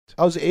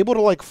I was able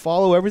to like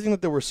follow everything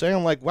that they were saying.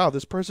 I'm like, wow,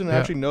 this person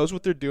actually knows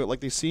what they're doing. Like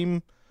they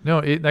seem. No,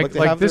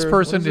 like this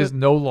person is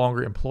no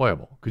longer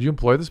employable. Could you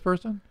employ this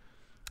person?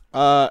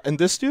 In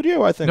this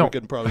studio, I think we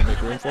could probably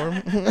make room for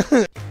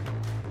him.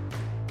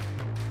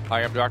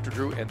 Hi, I'm Dr.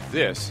 Drew, and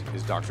this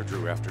is Dr.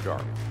 Drew After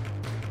Dark.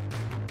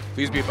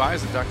 Please be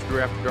advised that Dr.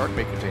 Drew After Dark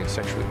may contain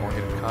sexually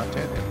oriented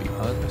content and be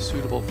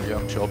unsuitable for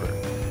young children.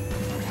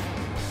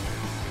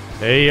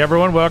 Hey,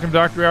 everyone. Welcome to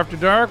Dr. After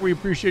Dark. We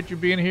appreciate you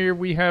being here.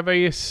 We have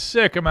a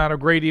sick amount of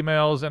great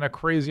emails and a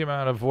crazy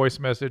amount of voice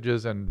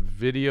messages and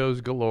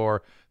videos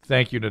galore.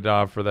 Thank you,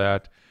 Nadav, for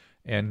that.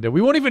 And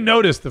we won't even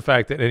notice the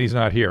fact that Eddie's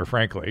not here,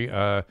 frankly.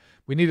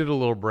 We needed a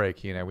little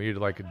break, We needed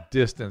like a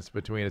distance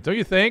between it. Don't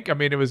you think? I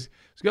mean, it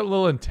got a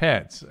little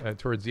intense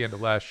towards the end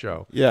of last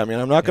show. Yeah, I mean,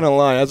 I'm not going to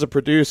lie. As a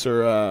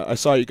producer, I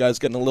saw you guys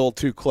getting a little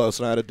too close,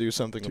 and I had to do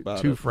something about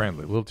it. Too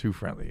friendly, a little too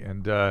friendly.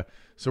 And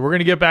so we're going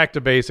to get back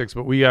to basics,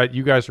 but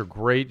you guys are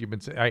great. You've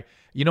been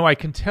I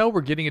can tell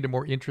we're getting into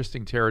more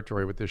interesting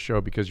territory with this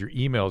show because your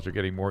emails are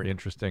getting more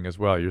interesting as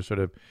well. You're sort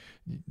of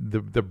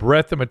the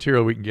breadth of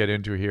material we can get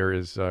into here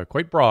is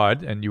quite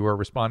broad, and you are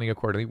responding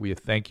accordingly. We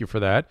thank you for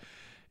that.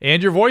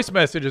 And your voice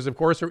messages, of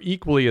course, are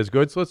equally as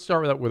good. So let's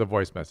start with a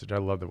voice message. I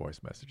love the voice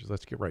messages.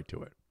 Let's get right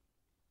to it.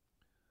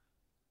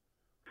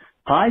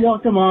 Hi,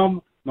 Dr.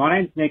 Mom. My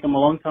name's Nick. I'm a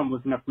long-time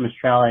listener from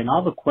Australia, and I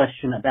have a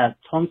question about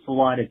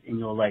tonsillitis in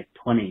your late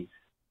 20s.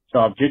 So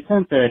I've just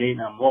turned 30,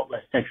 and I'm a lot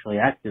less sexually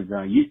active than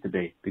I used to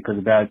be, because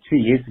about 2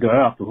 years ago,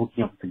 after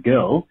hooking up with a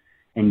girl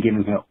and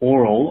giving her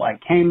oral, I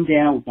came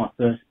down with my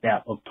first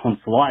bout of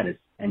tonsillitis,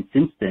 and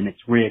since then it's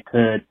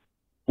reoccurred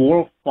 4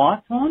 or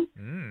 5 times.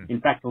 In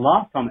fact, the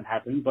last time it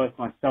happened, both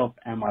myself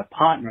and my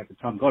partner at the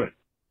time got it.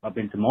 I've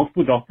been to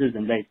multiple doctors,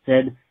 and they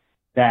said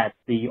that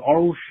the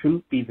oral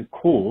shouldn't be the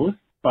cause,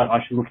 but I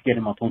should look at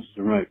getting my tonsils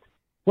removed.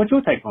 What's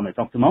your take on it,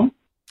 Dr. Mom?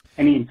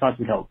 Any insights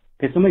would help.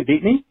 Piss on me,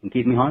 beat me, and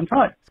keep me high and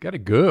tight. It's got a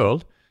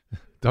girl.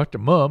 Dr.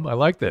 Mum, I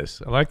like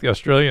this. I like the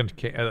Australian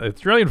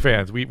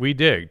fans. We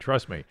dig.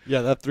 Trust me.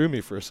 Yeah, that threw me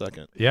for a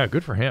second. Yeah,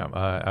 good for him.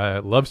 I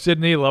love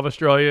Sydney, love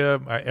Australia.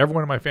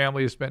 Everyone in my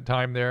family has spent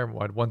time there.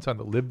 I had one son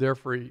that lived there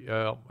for,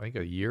 I think,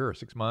 a year or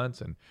 6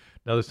 months, and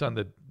another son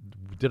that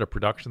did a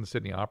production in the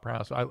Sydney Opera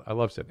House. I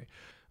love Sydney.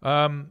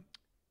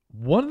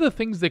 One of the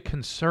things that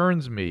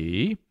concerns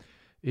me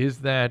is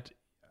that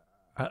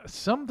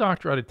some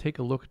doctor ought to take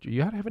a look at you.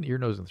 You ought to have an ear,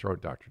 nose, and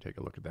throat doctor take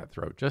a look at that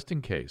throat, just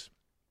in case.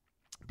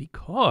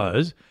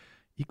 Because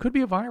it could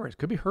be a virus,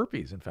 could be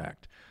herpes, in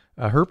fact.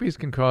 Herpes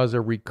can cause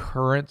a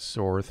recurrent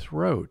sore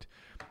throat.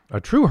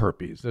 True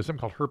herpes, there's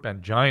something called herp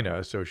angina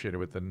associated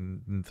with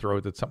the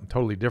throat that's something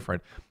totally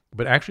different.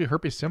 But actually,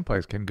 herpes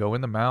simplex can go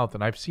in the mouth,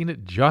 and I've seen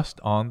it just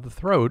on the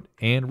throat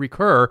and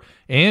recur.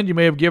 And you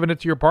may have given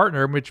it to your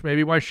partner, which may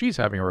be why she's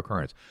having a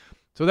recurrence.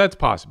 So that's a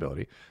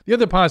possibility. The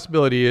other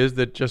possibility is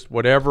that just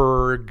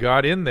whatever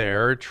got in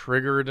there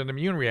triggered an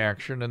immune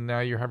reaction, and now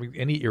you're having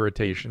any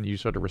irritation, you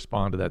sort of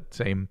respond to that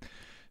same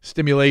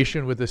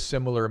stimulation with a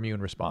similar immune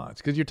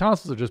response. Because your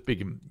tonsils are just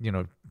big,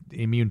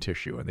 immune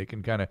tissue, and they can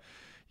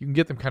you can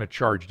get them kind of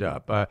charged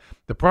up.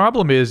 The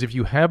problem is if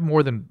you have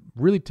more than,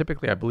 really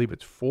typically I believe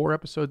it's 4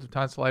 episodes of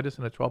tonsillitis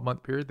in a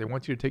 12-month period, they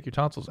want you to take your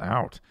tonsils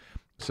out.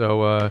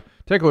 So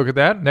take a look at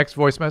that. Next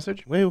voice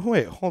message.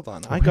 Wait, hold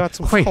on. I got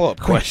some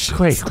follow-up questions.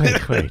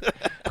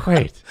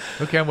 Wait.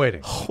 Okay, I'm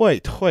waiting.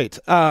 Wait.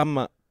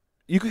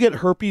 You could get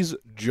herpes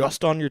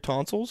just on your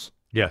tonsils?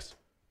 Yes.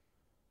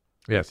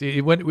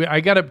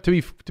 I got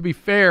to be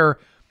fair.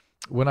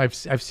 When I've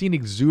seen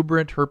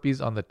exuberant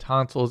herpes on the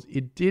tonsils,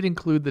 it did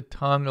include the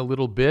tongue a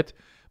little bit,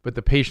 but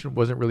the patient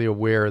wasn't really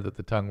aware that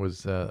the tongue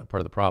was part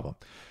of the problem.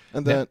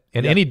 And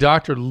any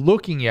doctor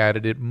looking at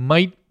it, it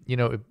might.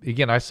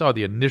 Again, I saw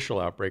the initial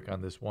outbreak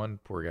on this one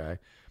poor guy,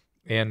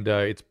 and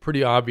it's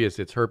pretty obvious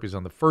it's herpes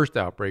on the first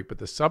outbreak, but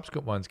the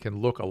subsequent ones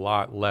can look a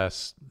lot more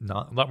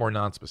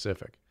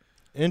nonspecific.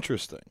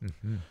 Interesting.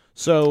 Mm-hmm.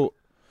 So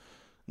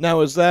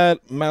now is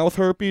that mouth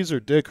herpes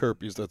or dick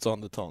herpes that's on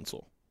the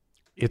tonsil?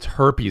 It's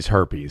herpes.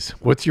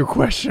 What's your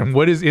question?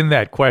 What is in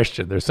that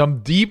question? There's some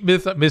deep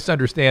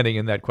misunderstanding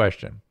in that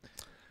question.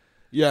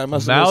 Yeah, I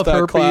must have missed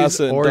that class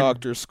in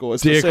doctor school.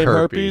 It's the same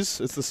herpes.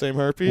 It's the same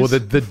herpes. Well,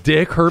 the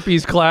dick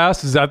herpes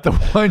class, is that the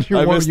one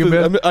you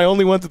missed? I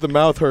only went to the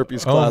mouth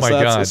herpes class. Oh my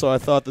God! So I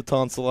thought the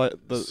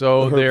tonsillitis.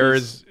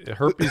 There's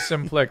herpes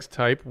simplex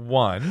type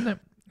 1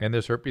 and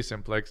there's herpes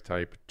simplex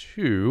type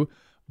 2.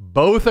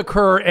 Both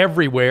occur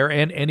everywhere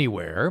and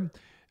anywhere.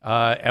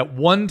 At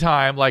one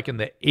time, like in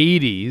the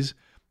 80s,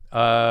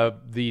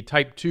 the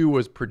type 2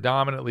 was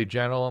predominantly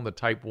genital and the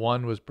type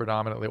 1 was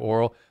predominantly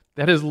oral.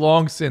 That has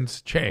long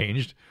since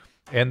changed,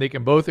 and they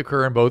can both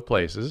occur in both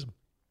places.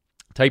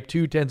 Type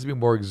 2 tends to be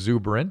more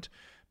exuberant,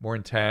 more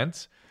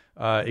intense.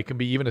 It can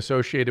be even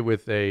associated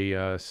with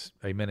a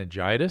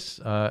meningitis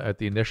at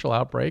the initial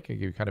outbreak. It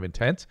can be kind of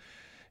intense.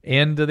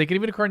 And they can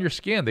even occur on your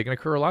skin. They can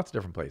occur lots of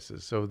different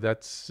places. So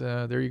that's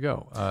there you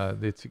go.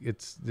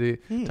 It's the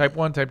type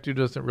 1, type 2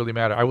 doesn't really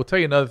matter. I will tell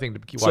you another thing to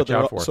watch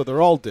out for. So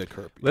they're all dick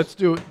herpes.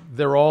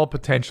 They're all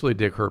potentially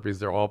dick herpes.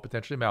 They're all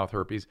potentially mouth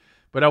herpes.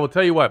 But I will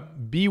tell you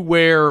what,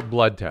 beware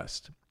blood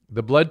tests.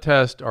 The blood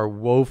tests are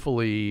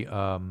woefully,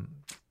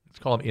 let's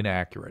call them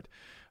inaccurate.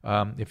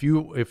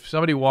 If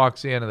somebody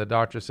walks in and the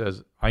doctor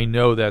says, I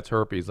know that's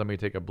herpes, let me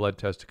take a blood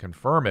test to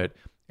confirm it,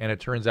 and it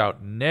turns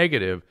out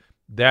negative,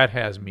 that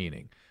has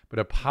meaning. But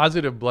a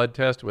positive blood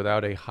test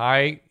without a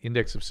high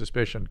index of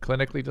suspicion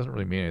clinically doesn't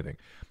really mean anything.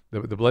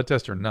 The blood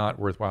tests are not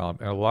worthwhile.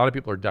 And a lot of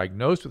people are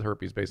diagnosed with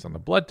herpes based on the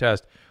blood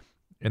test,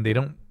 and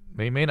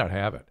they may not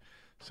have it.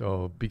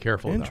 So be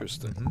careful.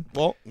 Interesting. Mm-hmm.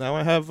 Well, now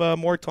I have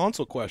more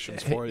tonsil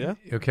questions for you.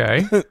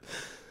 Okay.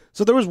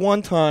 So there was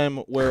one time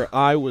where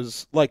I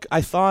was like,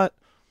 I thought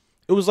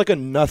it was like a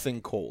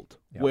nothing cold,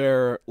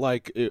 where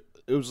like it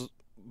was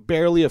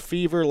barely a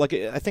fever. Like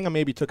I think I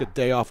maybe took a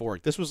day off of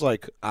work. This was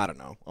like, I don't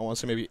know, I want to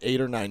say maybe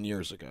 8 or 9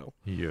 years ago.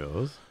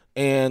 Yes.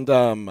 And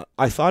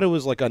I thought it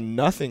was like a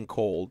nothing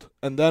cold,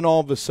 and then all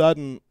of a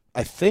sudden,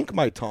 I think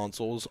my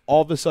tonsils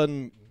all of a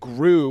sudden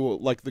grew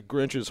like the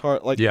Grinch's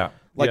heart, like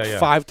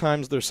 5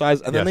 times their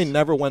size, and then they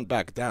never went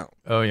back down.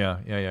 Oh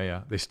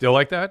yeah. They still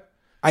like that?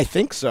 I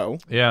think so.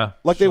 Yeah.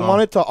 Like they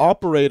wanted to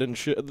operate and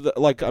shit.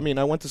 Like, I mean,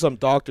 I went to some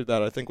doctor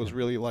that I think was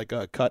really like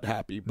cut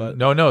happy, but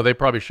no, they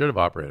probably should have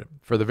operated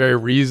for the very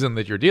reason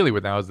that you're dealing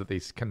with now is that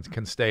they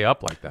can stay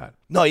up like that.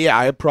 No, yeah,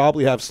 I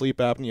probably have sleep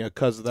apnea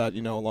because of that,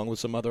 along with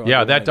some other.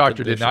 Yeah, that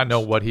doctor did not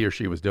know what he or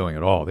she was doing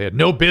at all. They had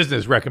no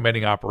business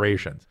recommending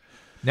operations.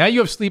 Now you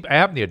have sleep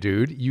apnea,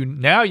 dude. You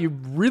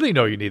really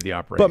know you need the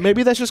operation. But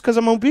maybe that's just because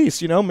I'm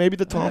obese. Maybe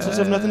the tonsils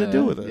have nothing to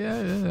do with it.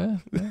 Yeah.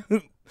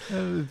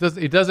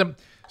 It doesn't.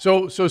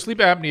 So sleep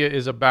apnea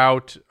is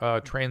about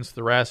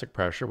transthoracic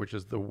pressure, which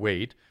is the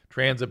weight,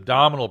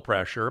 transabdominal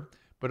pressure,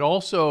 but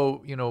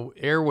also,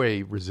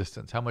 airway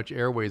resistance, how much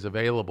airway is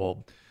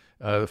available.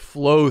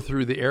 Flow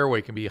through the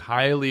airway can be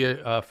highly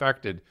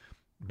affected.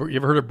 You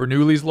ever heard of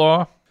Bernoulli's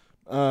law?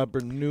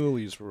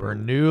 Bernoulli's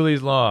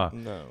law.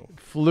 No.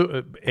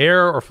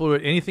 Air or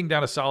fluid, anything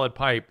down a solid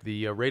pipe,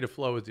 the rate of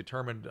flow is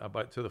determined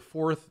to the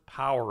fourth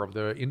power of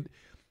the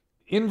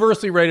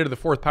inversely rated to the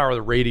fourth power of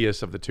the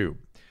radius of the tube.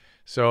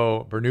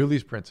 So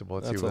Bernoulli's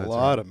principle. That's a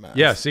lot of math.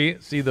 Yeah, see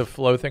the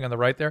flow thing on the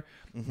right there,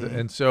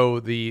 and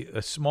so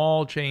a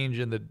small change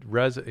in the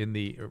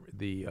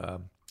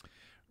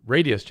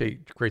radius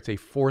creates a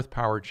fourth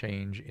power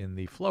change in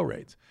the flow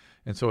rates,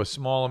 and so a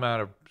small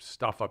amount of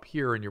stuff up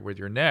here with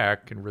your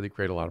neck can really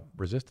create a lot of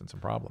resistance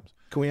and problems.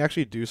 Can we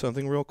actually do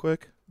something real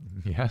quick?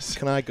 Yes.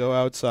 Can I go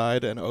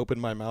outside and open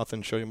my mouth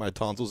and show you my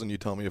tonsils, and you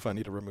tell me if I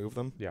need to remove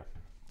them? Yeah,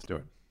 let's do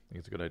it. I think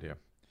it's a good idea.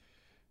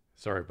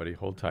 Sorry, buddy.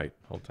 Hold tight.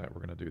 We're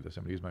going to do this.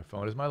 I'm going to use my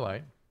phone as my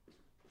light.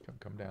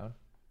 Come down.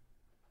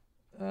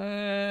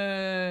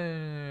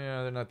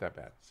 They're not that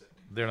bad.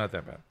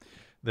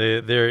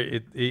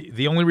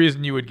 The only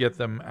reason you would get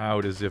them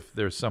out is if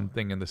there's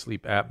something in the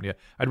sleep apnea.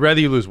 I'd rather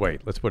you lose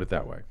weight. Let's put it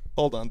that way.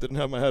 Hold on. Didn't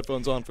have my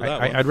headphones on for that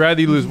one. I'd rather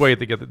you lose weight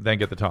than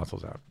get the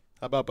tonsils out.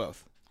 How about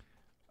both?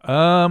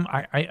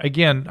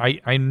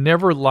 I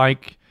never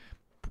like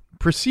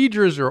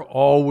procedures are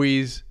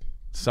always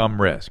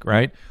some risk,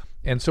 right?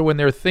 And so when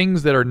there are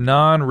things that are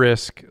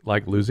non-risk,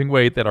 like losing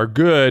weight, that are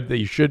good, that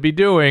you should be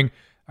doing,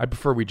 I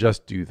prefer we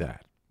just do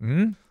that.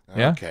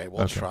 Yeah? Okay,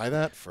 we'll try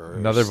that first.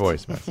 Another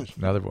voice message.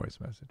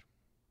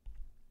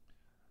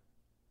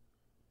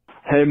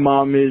 Hey,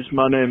 mommies.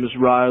 My name is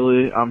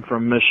Riley. I'm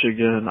from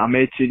Michigan. I'm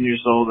 18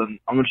 years old, and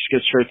I'm going to just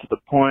get straight to the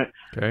point.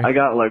 Okay. I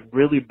got,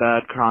 really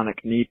bad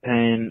chronic knee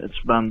pain. It's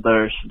been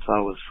there since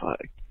I was,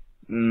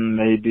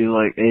 maybe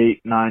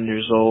 8, 9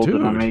 years old, Dude.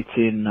 And I'm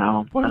 18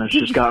 now, and it's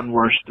just gotten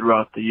worse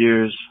throughout the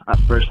years. At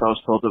first I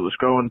was told it was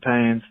growing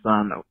pains,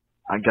 then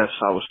I guess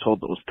I was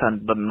told it was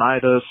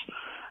tendonitis,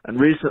 and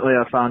recently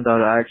I found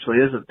out it actually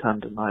isn't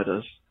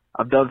tendonitis.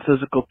 I've done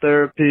physical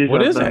therapies,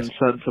 I've been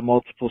sent to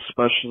multiple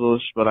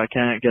specialists, but I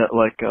can't get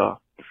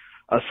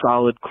a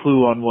solid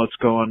clue on what's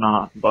going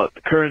on. But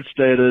the current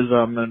state is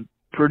I'm in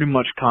pretty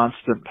much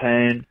constant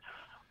pain.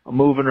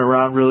 Moving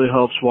around really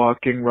helps,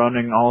 walking,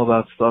 running, all of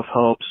that stuff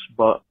helps,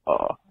 but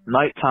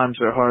night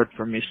times are hard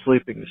for me.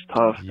 Sleeping is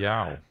tough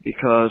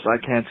because I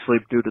can't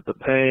sleep due to the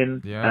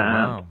pain,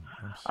 and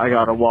I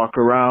gotta walk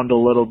around a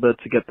little bit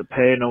to get the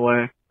pain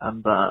away,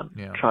 and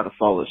then try to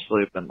fall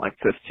asleep in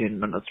 15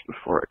 minutes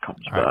before it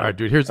comes back. All right,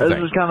 dude, here's the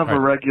thing. This is kind of a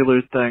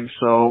regular thing,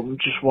 so I'm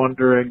just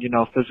wondering,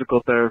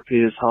 physical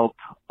therapy has helped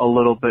a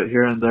little bit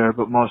here and there,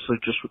 but mostly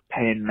just with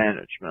pain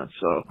management.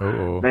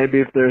 So maybe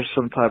if there's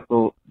some type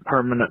of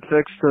permanent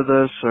fix to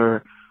this,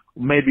 or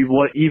maybe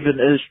what even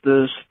is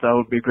this, that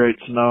would be great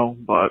to know.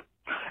 But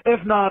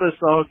if not,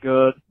 it's all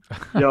good.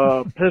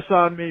 Yo, piss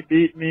on me,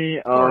 beat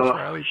me.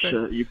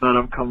 Shit, you bet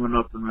I'm coming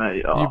up in May.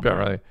 You bet,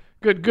 Riley.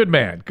 Good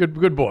man.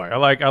 Good boy. I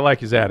like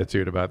his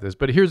attitude about this.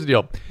 But here's the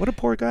deal. What a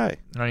poor guy.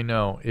 I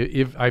know.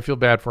 If I feel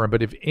bad for him,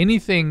 but if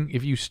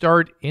you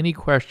start any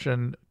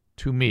question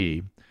to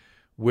me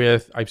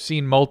with, I've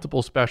seen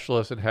multiple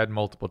specialists and had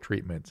multiple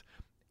treatments,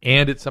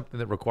 and it's something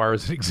that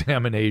requires an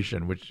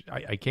examination, which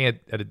I can't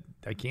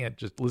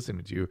just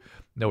listen to you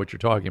know what you're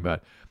talking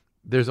about.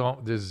 There's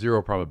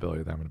zero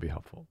probability that I'm going to be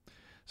helpful.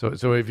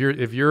 So if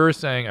you're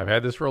saying I've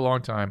had this for a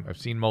long time, I've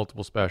seen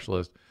multiple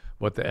specialists,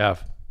 what the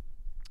F?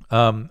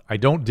 I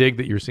don't dig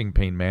that you're seeing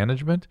pain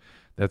management.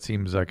 That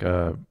seems like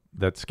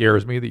that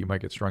scares me that you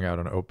might get strung out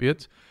on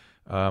opiates.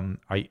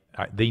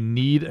 They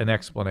need an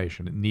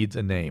explanation. It needs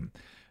a name.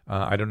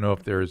 I don't know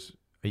if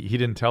he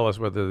didn't tell us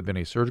whether there have been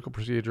any surgical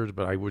procedures,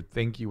 but I would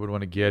think you would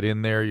want to get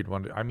in there. You'd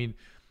want to,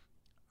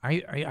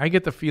 I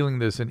get the feeling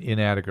there's an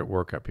inadequate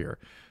workup here.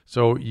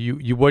 So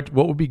what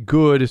would be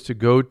good is to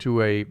go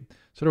to a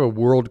sort of a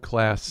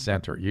world-class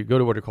center. You go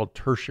to what are called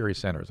tertiary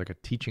centers, like a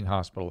teaching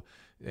hospital,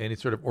 any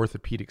sort of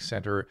orthopedic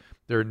center.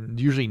 They're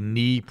usually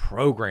knee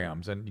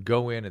programs, and you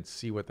go in and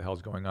see what the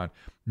hell's going on.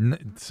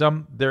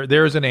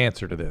 There's an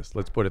answer to this.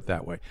 Let's put it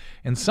that way.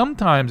 And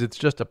sometimes it's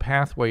just a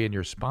pathway in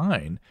your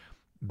spine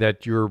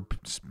that your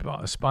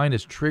spine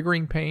is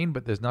triggering pain,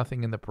 but there's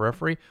nothing in the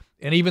periphery,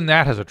 and even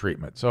that has a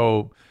treatment.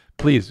 So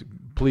please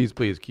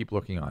keep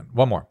looking on.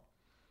 One more.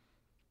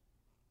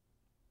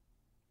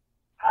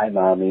 Hi,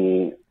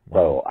 Mommy.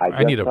 So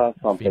I just saw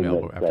something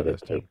that said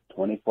it takes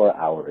 24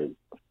 hours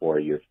for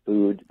your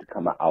food to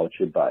come out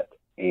your butt.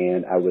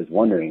 And I was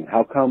wondering,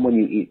 how come when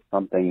you eat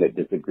something that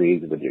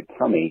disagrees with your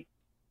tummy,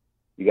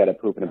 you got to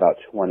poop in about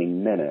 20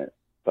 minutes,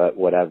 but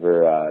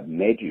whatever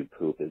made you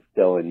poop is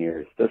still in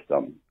your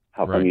system?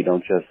 How come you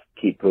don't just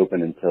keep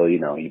pooping until,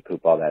 you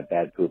poop all that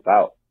bad poop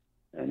out?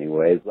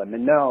 Anyways, let me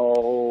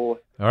know.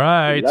 All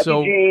right.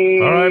 All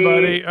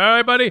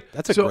right, buddy.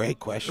 That's a great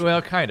question.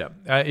 Well, kind of.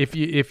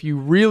 If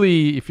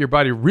your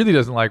body really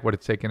doesn't like what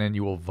it's taken in,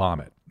 you will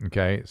vomit.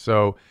 Okay.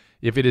 So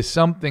if it is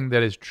something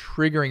that is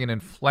triggering an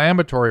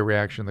inflammatory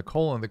reaction in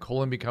the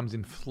colon becomes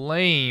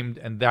inflamed,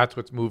 and that's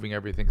what's moving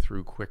everything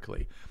through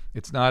quickly.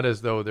 It's not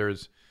as though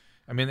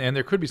and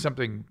there could be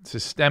something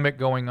systemic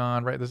going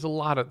on, right? There's a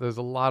lot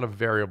of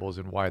variables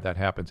in why that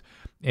happens.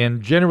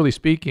 And generally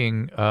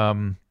speaking,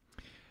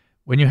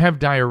 when you have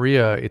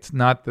diarrhea, it's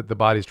not that the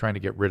body's trying to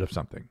get rid of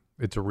something.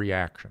 It's a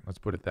reaction. Let's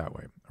put it that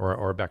way,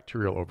 or a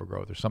bacterial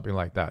overgrowth or something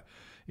like that.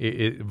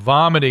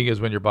 Vomiting is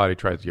when your body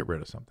tries to get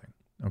rid of something.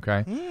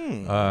 Okay.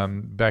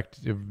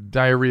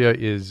 Diarrhea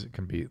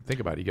can be. Think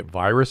about it. You get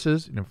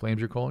viruses, it inflames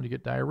your colon. You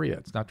get diarrhea.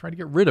 It's not trying to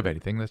get rid of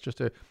anything. That's just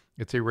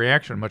it's a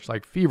reaction, much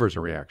like fever's a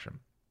reaction.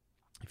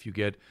 If you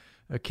get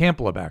a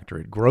Campylobacter,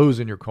 it grows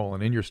in your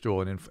colon, in your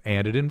stool,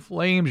 and it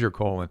inflames your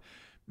colon.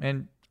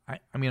 And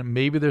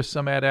maybe there's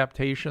some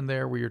adaptation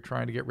there where you're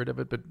trying to get rid of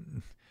it, but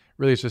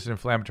really it's just an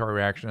inflammatory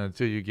reaction.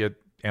 Until you get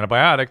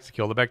antibiotics to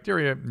kill the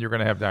bacteria, you're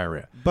going to have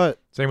diarrhea. But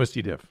same with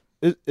C. diff.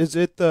 Is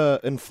it the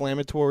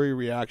inflammatory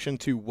reaction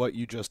to what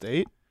you just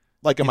ate?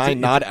 Like, am I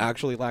not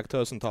actually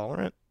lactose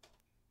intolerant?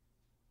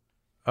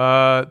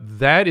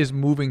 That is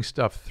moving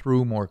stuff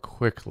through more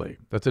quickly.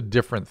 That's a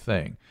different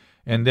thing.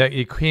 And that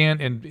it can,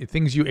 and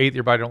things you ate that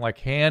your body don't like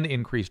can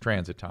increase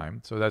transit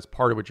time. So that's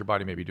part of what your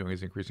body may be doing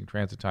is increasing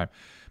transit time.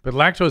 But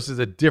lactose is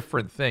a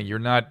different thing. You're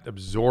not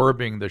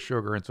absorbing the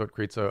sugar, and so it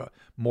creates a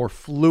more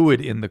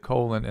fluid in the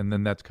colon, and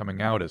then that's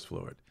coming out as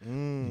fluid.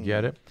 You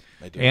get it?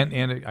 I do.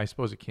 And I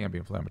suppose it can be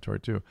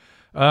inflammatory too.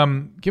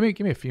 Give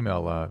me a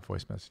female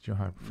voice message. You know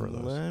how I prefer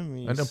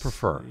those. I don't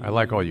prefer. I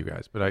like all you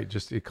guys, but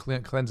it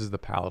cleanses the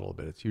palate a little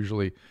bit. It's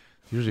usually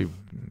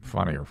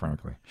funnier,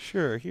 frankly.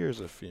 Sure, here's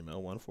a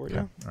female one for you.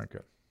 Yeah. All right,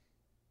 good.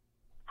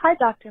 Hi,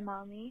 Dr.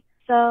 Mommy.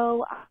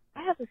 So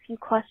I have a few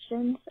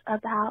questions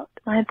about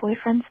my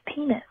boyfriend's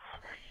penis.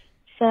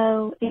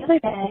 So the other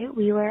day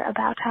we were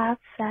about to have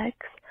sex,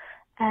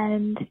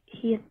 and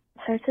he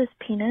inserts his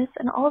penis,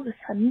 and all of a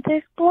sudden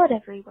there's blood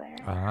everywhere.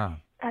 Uh-huh.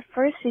 At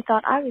first we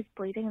thought I was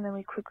bleeding, and then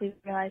we quickly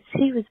realized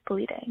he was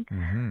bleeding.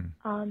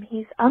 Mm-hmm.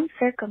 He's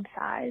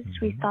uncircumcised.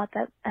 Mm-hmm. We thought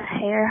that a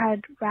hair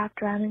had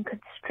wrapped around and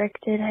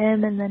constricted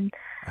him, and then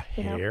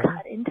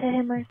cut into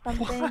him or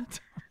something. What?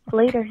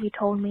 Later he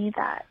told me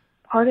that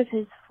part of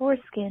his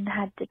foreskin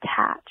had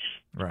detached,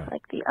 right,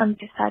 like the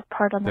underside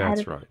part on the head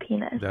of right. his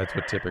penis. That's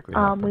what typically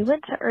happens. We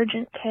went to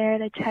urgent care.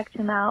 They checked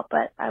him out,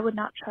 but I would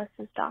not trust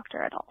his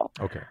doctor at all.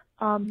 Okay.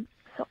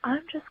 So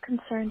I'm just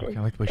concerned if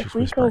we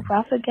whispering. go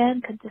rough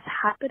again, could this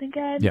happen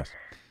again? Yes.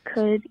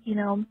 Could,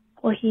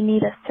 will he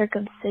need a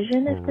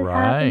circumcision if this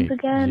Right. happens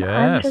again? Yes.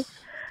 I'm just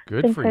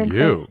Good for concerned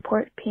you. his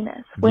port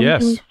penis. When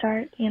Yes. can we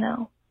start,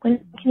 when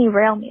can he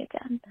rail me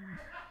again?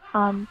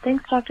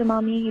 Thanks, Dr.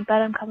 Mommy. You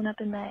bet I'm coming up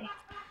in May.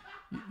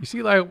 You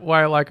see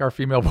why I like our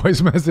female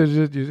voice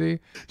messages? You see?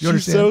 She's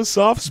understand? so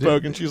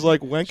soft-spoken. She's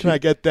like, when can I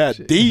get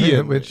that D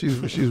in? When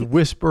she's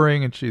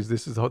whispering, and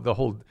this is the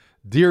whole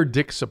dear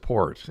dick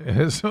support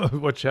is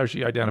how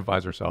she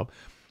identifies herself.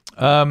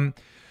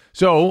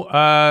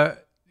 So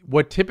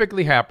what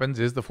typically happens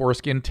is the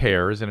foreskin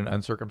tears in an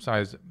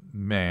uncircumcised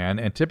man,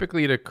 and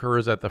typically it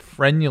occurs at the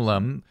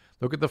frenulum.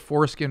 Look at the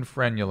foreskin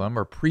frenulum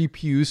or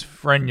prepuce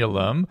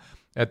frenulum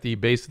at the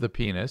base of the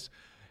penis.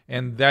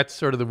 And that's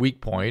sort of the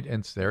weak point,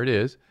 and there it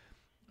is.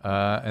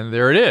 And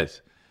there it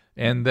is.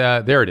 And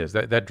there it is.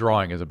 That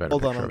drawing is a better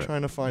Hold picture on, I'm of it.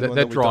 trying to find one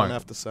that we don't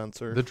have to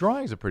censor. The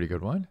drawing's a pretty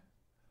good one.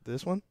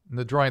 This one?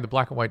 The drawing, the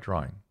black and white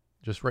drawing,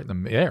 just right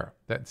in the air.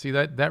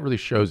 That really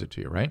shows it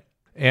to you, right?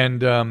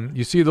 And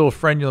you see the little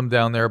frenulum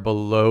down there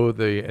below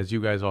the, as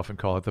you guys often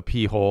call it, the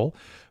pee hole,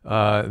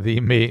 the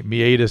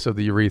meatus of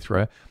the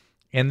urethra,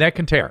 and that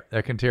can tear.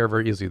 That can tear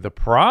very easily. The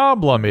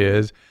problem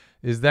is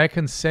that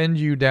can send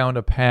you down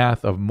a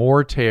path of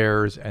more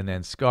tears and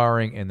then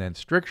scarring and then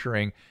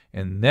stricturing.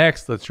 And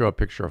next, let's show a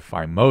picture of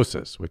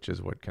phimosis, which is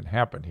what can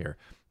happen here.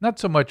 Not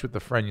so much with the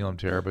frenulum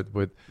tear, but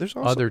with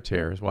other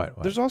tears.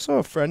 What? There's also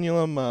a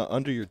frenulum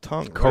under your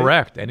tongue, right?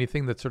 Correct.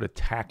 Anything that's sort of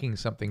tacking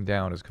something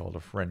down is called a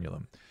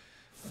frenulum.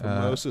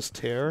 Phimosis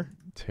tear?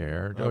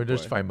 Tear. No,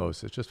 just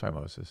phimosis. Just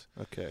phimosis.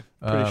 Okay.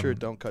 Pretty sure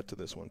don't cut to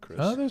this one, Chris.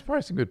 Oh, there's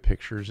probably some good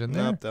pictures in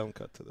there. No, don't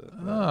cut to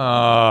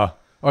that.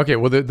 Okay,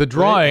 well, the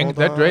drawing, Wait,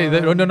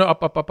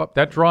 up.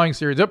 That drawing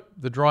series,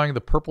 the drawing,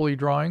 the purpley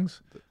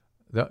drawings.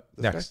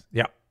 Next.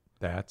 Yeah.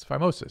 That's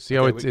phimosis. See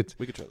how it's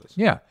we could try this.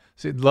 Yeah.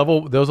 See,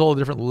 those are all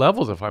different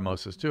levels of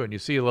phimosis too. And you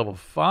see at level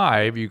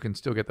 5, you can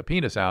still get the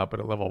penis out,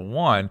 but at level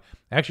 1,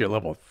 actually at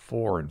level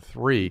 4 and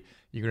 3,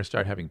 you're going to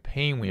start having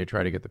pain when you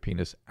try to get the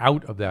penis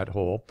out of that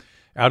hole,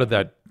 out of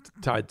that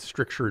tight,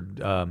 strictured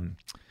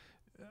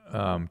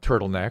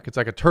turtleneck. It's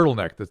like a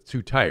turtleneck that's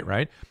too tight,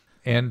 right?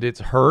 And it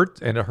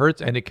hurts, and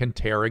it can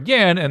tear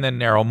again and then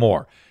narrow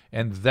more.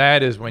 And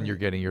that is when you're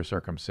getting your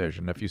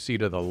circumcision. If you see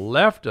to the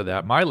left of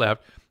that, my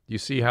left, you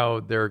see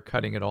how they're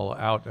cutting it all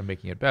out and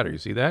making it better. You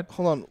see that?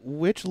 Hold on.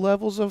 Which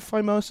levels of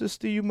phimosis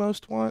do you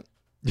most want?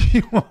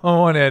 You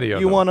want any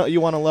of them. You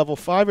want a level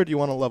 5 or do you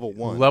want a level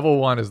 1? Level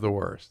 1 is the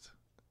worst.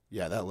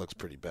 Yeah, that looks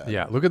pretty bad.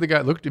 Yeah, look at the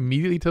guy. Look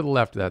immediately to the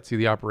left of that. See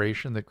the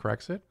operation that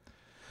corrects it?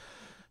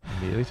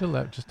 Immediately to the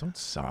left. Just don't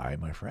sigh,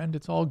 my friend.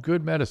 It's all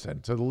good medicine.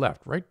 To the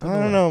left, right to the left.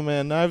 I don't know,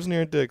 man. Knives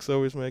near dicks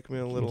always make me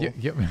a little...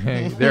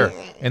 There.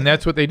 And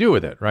that's what they do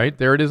with it, right?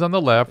 There it is on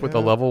the left with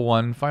the level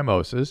 1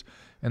 phimosis.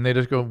 And they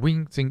just go,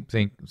 wing, sink,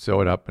 sink,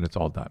 sew it up, and it's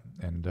all done.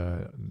 And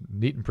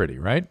neat and pretty,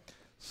 right?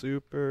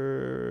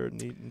 Super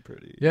neat and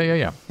pretty.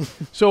 Yeah.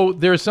 So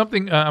there's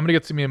something, I'm going to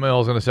get some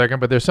emails in a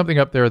second, but there's something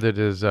up there that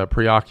is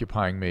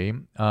preoccupying me.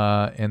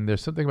 And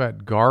there's something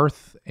about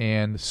Garth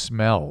and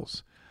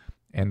smells.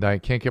 And I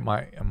can't get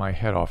my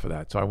head off of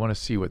that. So I want to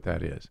see what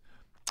that is.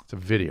 It's a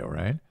video,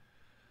 right?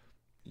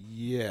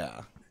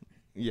 Yeah.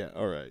 Yeah,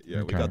 all right. Yeah,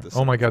 okay. We got this.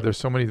 Oh, my God. There's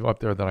so many up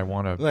there that I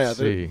want to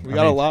see. We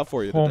got a lot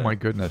for you today. Oh, my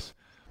goodness.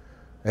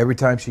 Every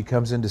time she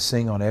comes in to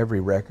sing on every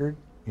record,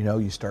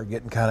 you start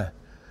getting kind of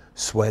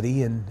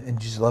sweaty and you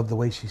just love the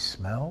way she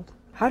smelled.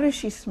 How does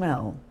she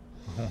smell?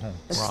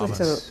 It's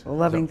such a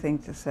loving thing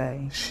to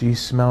say. She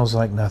smells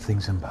like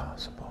nothing's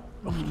impossible.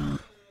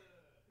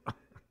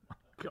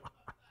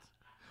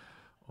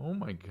 Oh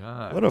my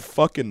God. What a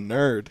fucking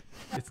nerd.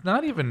 It's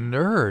not even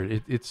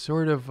nerd. It's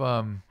sort of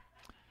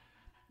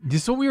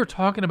this is what we were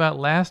talking about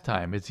last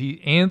time. Is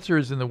he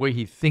answers in the way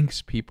he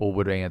thinks people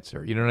would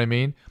answer. You know what I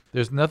mean?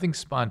 There's nothing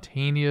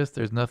spontaneous.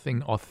 There's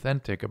nothing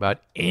authentic about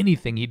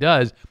anything he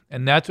does.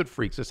 And that's what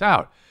freaks us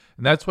out.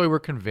 And that's why we're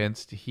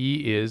convinced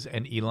he is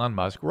an Elon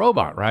Musk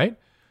robot, right?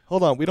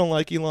 Hold on. We don't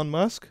like Elon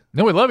Musk?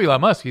 No, we love Elon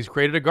Musk. He's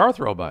created a Garth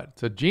robot.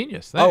 It's a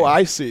genius thing. Oh,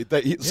 I see.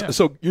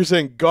 So you're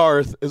saying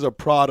Garth is a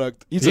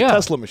product. He's a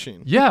Tesla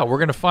machine. Yeah, we're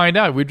going to find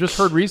out. We just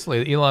heard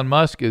recently that Elon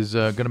Musk is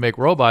going to make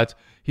robots.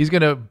 He's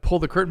going to pull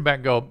the curtain back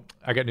and go,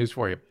 I got news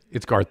for you.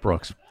 It's Garth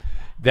Brooks.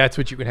 That's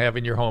what you can have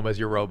in your home as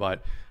your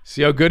robot.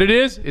 See how good it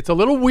is? It's a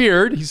little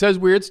weird. He says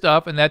weird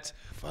stuff, and that's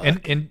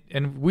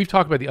and we've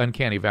talked about the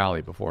uncanny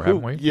valley before,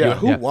 haven't we? Yeah.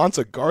 Who wants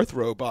a Garth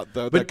robot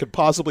though that could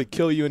possibly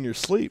kill you in your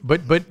sleep?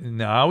 But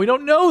no, we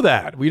don't know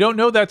that. We don't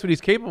know that's what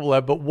he's capable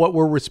of. But what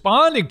we're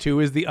responding to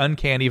is the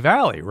uncanny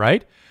valley,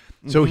 right?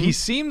 So he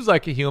seems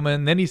like a human,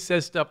 and then he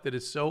says stuff that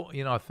is so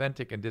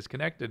inauthentic and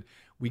disconnected.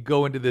 We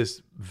go into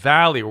this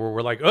valley where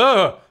we're like,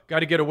 got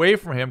to get away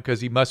from him because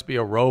he must be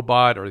a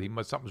robot or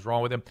something's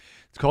wrong with him.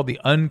 It's called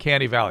the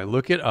uncanny valley.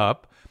 Look it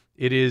up.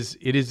 It is.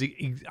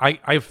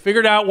 I've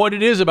figured out what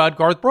it is about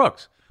Garth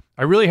Brooks.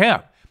 I really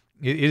have.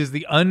 It is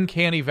the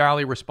uncanny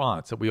valley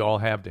response that we all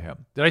have to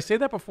him. Did I say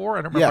that before?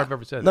 I don't remember if I've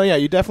ever said that. No, yeah,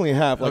 you definitely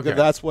have. Like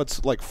that's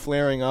what's like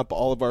flaring up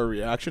all of our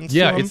reactions.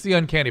 Yeah, to him. It's the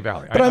uncanny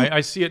valley.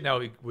 I see it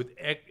now with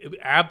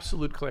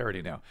absolute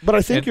clarity now. But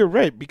I think you're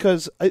right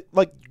because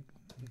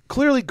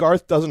clearly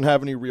Garth doesn't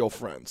have any real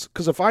friends.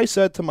 Because if I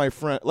said to my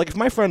friend, like if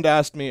my friend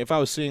asked me if I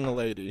was seeing a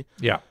lady,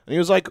 and he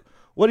was like,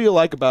 what do you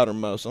like about her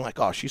most? I'm like,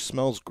 oh, she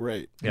smells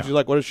great. Yeah. She's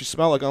like, what does she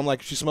smell like? I'm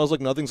like, she smells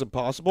like nothing's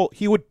impossible.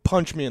 He would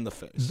punch me in the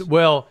face.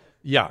 Well,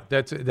 yeah,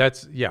 that's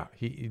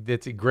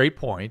a great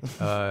point.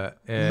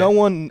 No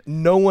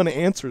one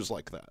answers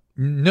like that.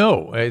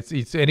 No,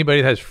 it's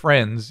anybody that has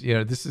friends.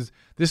 This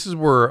is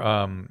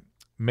where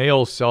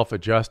males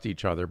self-adjust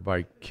each other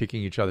by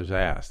kicking each other's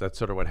ass. That's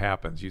sort of what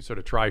happens. You sort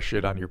of try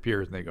shit on your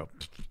peers, and they go,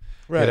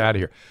 get out of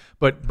here.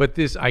 But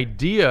this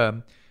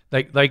idea,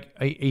 like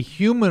a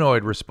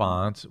humanoid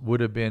response would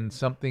have been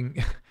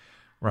something,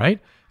 right?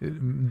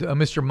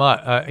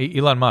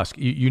 Elon Musk,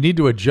 you need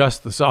to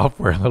adjust the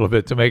software a little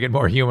bit to make it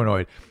more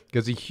humanoid,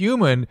 because a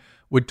human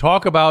would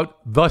talk about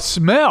the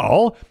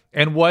smell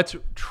and what's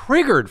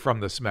triggered from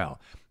the smell.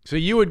 So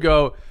you would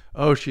go,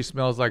 oh, she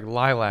smells like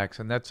lilacs,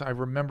 and I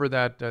remember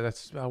that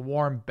that's a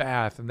warm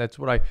bath, and that's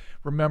what I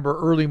remember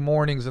early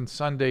mornings and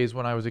Sundays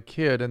when I was a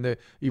kid, and it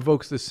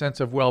evokes this sense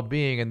of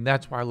well-being, and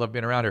that's why I love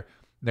being around her.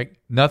 Like,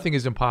 nothing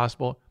is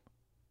impossible.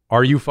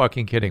 Are you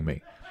fucking kidding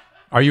me?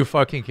 Are you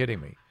fucking kidding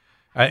me?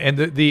 And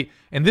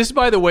this,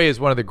 by the way, is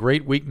one of the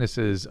great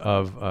weaknesses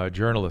of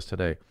journalists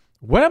today.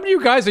 What happened to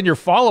you guys in your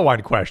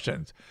follow-on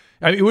questions?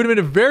 I mean, it would have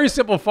been a very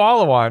simple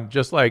follow-on,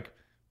 just like,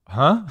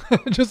 huh?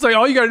 Just like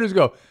all you got to do is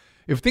go,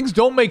 if things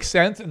don't make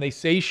sense and they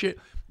say shit,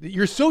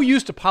 you're so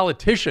used to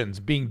politicians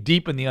being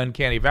deep in the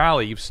uncanny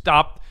valley, you've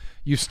stopped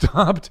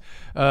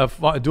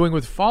doing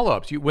with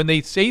follow-ups. When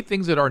they say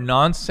things that are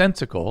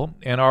nonsensical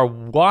and are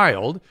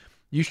wild,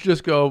 you should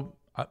just go,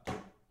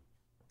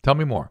 tell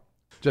me more.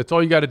 That's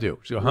all you got to do.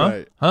 So, huh?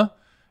 Right. Huh?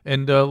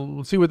 And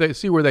we'll see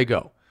where they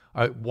go.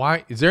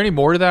 Why is there any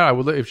more to that? I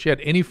would, if she had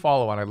any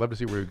follow-on, I'd love to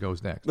see where it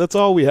goes next. That's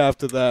all we have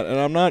to that, and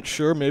I'm not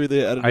sure. Maybe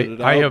they edited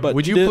it out. But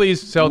would you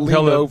please tell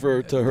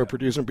over to her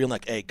producer and being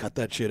like, "Hey, cut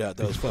that shit out.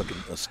 That was fucking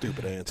a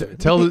stupid answer."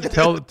 Tell the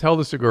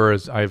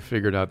Seguras I've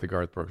figured out the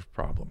Garth Brooks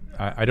problem.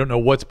 I don't know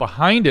what's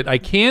behind it. I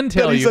can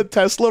tell that he's a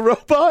Tesla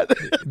robot.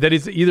 That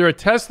he's either a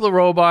Tesla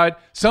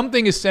robot.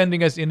 Something is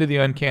sending us into the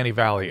uncanny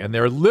valley, and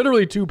there are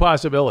literally two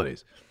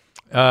possibilities.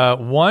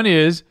 One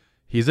is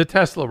he's a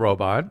Tesla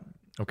robot.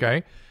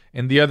 Okay.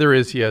 And the other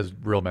is he has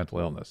real mental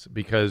illness,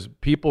 because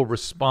people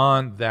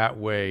respond that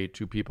way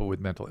to people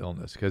with mental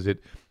illness because it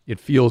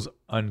feels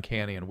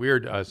uncanny and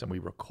weird to us, and we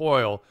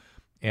recoil.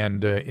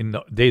 And in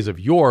the days of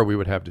yore, we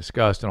would have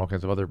disgust and all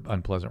kinds of other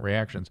unpleasant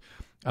reactions.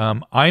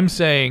 I'm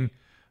saying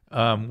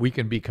we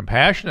can be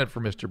compassionate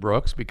for Mr.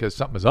 Brooks because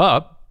something is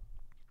up.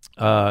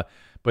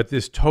 But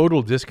this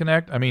total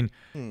disconnect, I mean,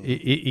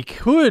 it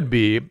could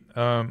be,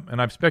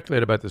 and I've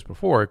speculated about this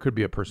before, it could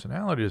be a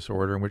personality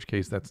disorder, in which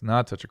case that's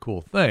not such a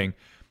cool thing,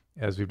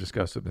 as we've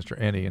discussed with Mr.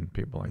 Ennie and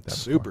people like that.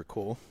 Super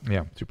cool.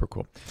 Yeah, super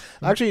cool.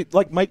 Actually,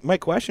 like my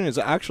question is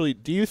actually,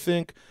 do you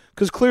think,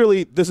 because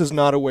clearly this is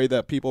not a way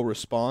that people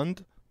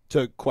respond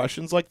to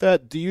questions like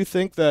that, do you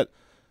think that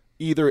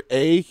either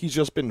A, he's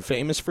just been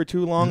famous for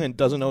too long and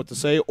doesn't know what to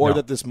say, or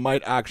that this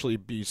might actually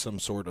be some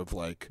sort of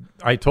like...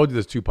 I told you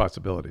there's two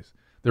possibilities.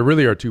 There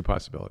really are two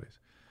possibilities.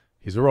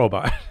 He's a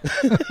robot,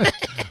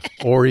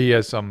 or he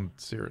has some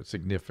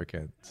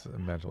significant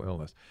mental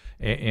illness.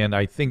 And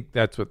I think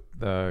that's what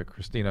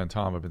Christina and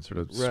Tom have been sort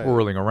of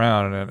swirling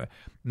around. And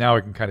now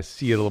I can kind of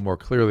see it a little more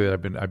clearly.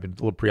 I've been a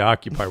little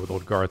preoccupied with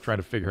old Garth, trying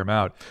to figure him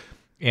out.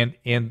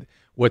 And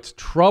what's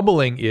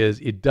troubling is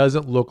it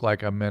doesn't look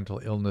like a mental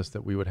illness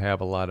that we would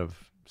have a lot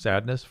of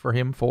sadness for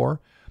him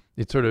for.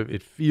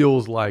 It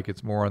feels like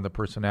it's more on the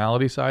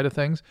personality side of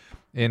things,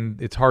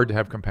 and it's hard to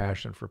have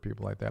compassion for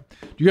people like that.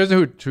 Do you guys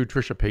know who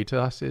Trisha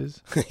Paytas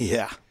is?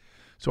 Yeah.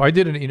 So I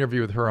did an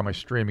interview with her on my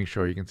streaming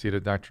show. You can see it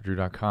at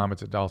drdrew.com.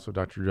 It's also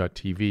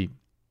drdrew.tv.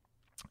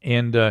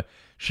 And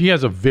she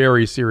has a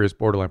very serious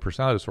borderline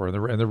personality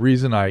disorder. And the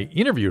reason I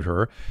interviewed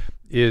her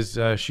is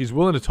she's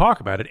willing to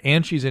talk about it,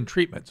 and she's in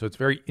treatment. So it's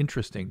very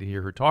interesting to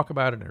hear her talk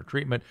about it and her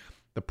treatment.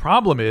 The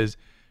problem is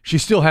she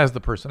still has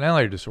the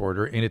personality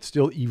disorder, and it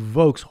still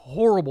evokes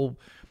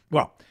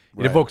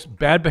it evokes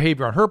bad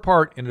behavior on her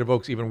part, and it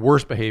evokes even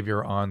worse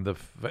behavior on the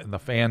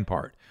fan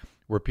part,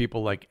 where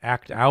people like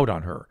act out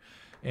on her.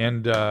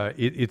 And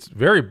it's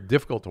very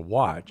difficult to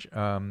watch.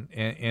 And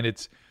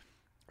it's,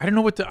 I don't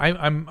know what to,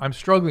 I'm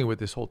struggling with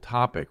this whole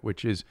topic,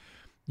 which is,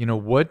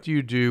 what do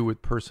you do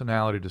with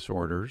personality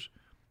disorders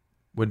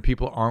when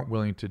people aren't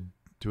willing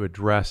to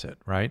address it,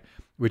 right?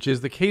 Which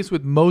is the case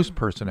with most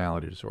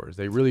personality disorders.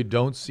 They really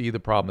don't see the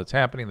problem that's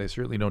happening. They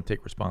certainly don't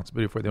take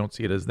responsibility for it. They don't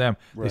see it as them.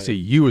 Right. They see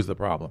you as the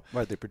problem.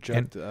 Right, they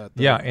project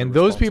and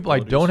those people I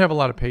don't have a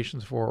lot of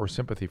patience for or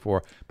sympathy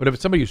for. But if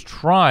it's somebody who's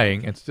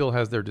trying and still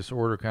has their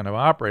disorder kind of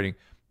operating,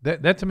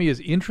 that to me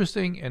is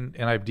interesting, and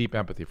I have deep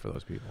empathy for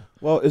those people.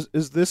 Well,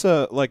 is this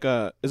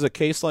a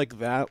case like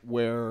that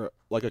where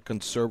like a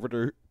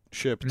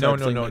conservatorship type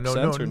thing makes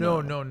sense or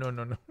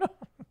no.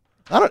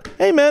 I don't.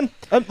 Hey, man.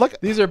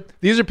 These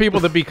are people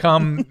that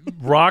become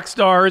rock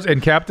stars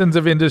and captains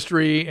of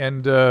industry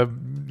and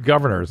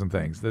governors and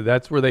things.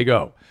 That's where they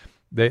go.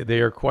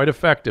 They are quite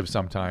effective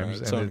sometimes.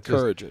 Right, so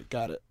encourage it.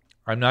 Got it.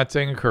 I'm not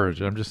saying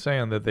encourage it. I'm just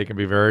saying that they can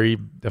be very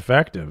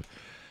effective.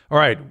 All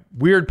right.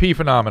 Weird pee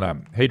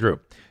phenomenon. Hey, Drew.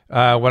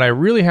 When I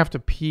really have to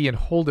pee and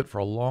hold it for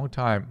a long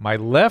time, my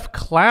left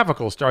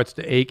clavicle starts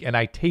to ache and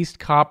I taste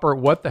copper.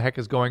 What the heck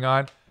is going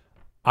on?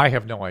 I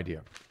have no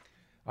idea.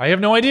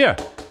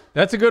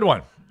 That's a good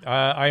one.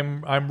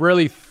 I'm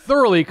really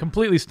thoroughly,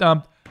 completely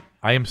stumped.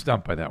 I am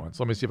stumped by that one.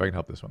 So let me see if I can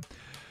help this one.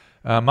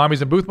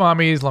 Mommies and Booth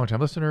Mommies, longtime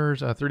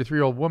listeners, a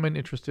 33-year-old woman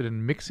interested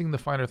in mixing the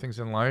finer things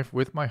in life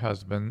with my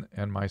husband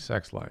and my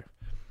sex life.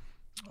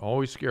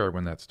 Always scared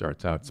when that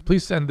starts out. So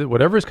please send it,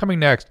 whatever is coming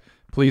next,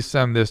 please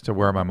send this to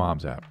where my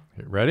mom's at.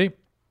 Okay, ready?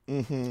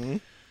 Mm-hmm.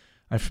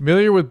 I'm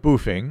familiar with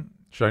boofing.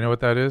 Should I know what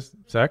that is?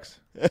 Sex?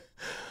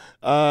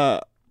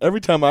 Every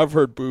time I've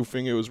heard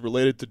boofing, it was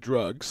related to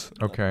drugs.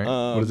 Okay.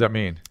 What does that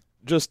mean?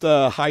 Just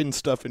hiding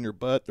stuff in your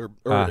butt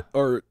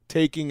or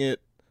taking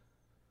it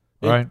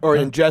right? Or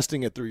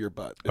ingesting it through your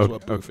butt is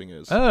what boofing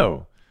is.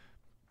 Oh,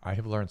 I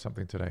have learned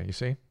something today. You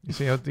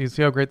see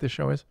how great this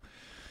show is.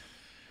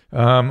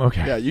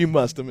 Okay. Yeah, you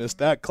must have missed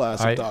that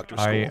class of doctor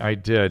school. I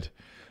did.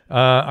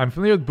 I'm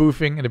familiar with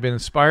boofing and have been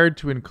inspired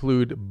to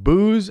include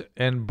booze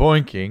and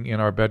boinking in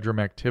our bedroom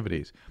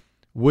activities.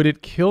 Would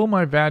it kill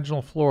my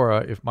vaginal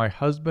flora if my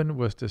husband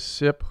was to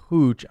sip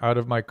hooch out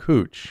of my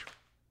cooch?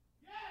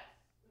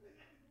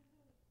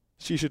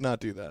 She should not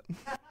do that.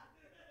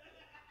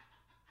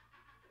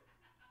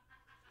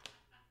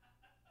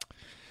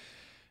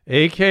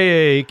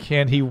 AKA,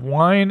 can he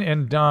wine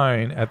and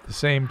dine at the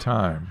same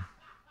time?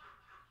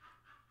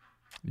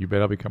 You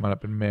bet I'll be coming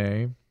up in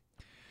May.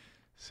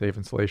 Safe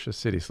and Salacious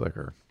City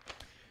Slicker.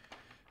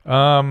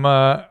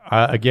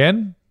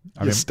 Again,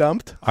 You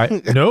stumped?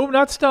 No,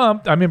 not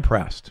stumped. I'm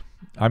impressed.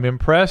 I'm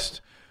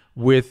impressed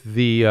with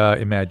the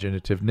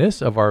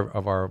imaginativeness of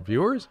our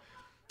viewers.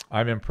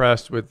 I'm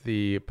impressed with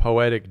the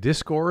poetic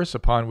discourse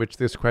upon which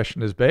this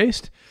question is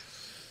based.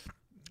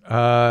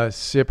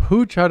 Sip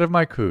hooch out of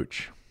my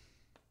cooch.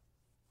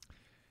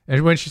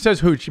 And when she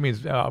says hooch, she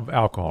means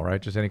alcohol,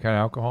 right? Just any kind of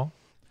alcohol?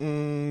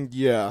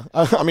 Yeah.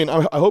 I mean,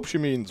 I hope she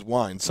means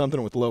wine,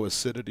 something with low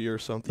acidity or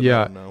something.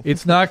 Yeah. I don't know.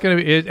 It's not going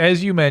to be,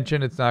 as you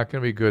mentioned, it's not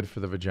going to be good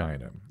for the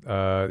vagina.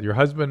 Your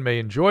husband may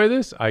enjoy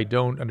this. I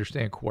don't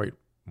understand quite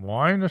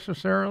why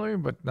necessarily,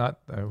 but not,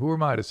 who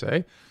am I to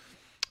say?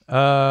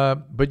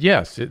 But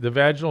yes, the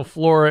vaginal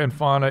flora and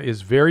fauna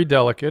is very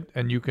delicate,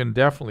 and you can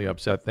definitely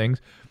upset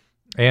things.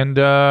 And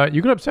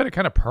you can upset it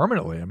kind of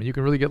permanently. I mean, you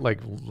can really get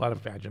like a lot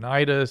of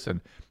vaginitis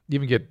and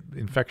even get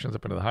infections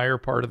up into the higher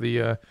part of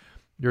the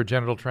your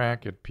genital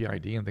tract, get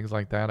PID and things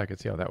like that. I could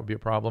see how that would be a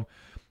problem.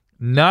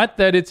 Not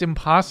that it's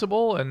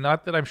impossible, and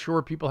not that I'm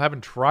sure people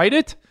haven't tried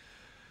it,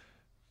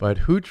 but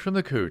hooch from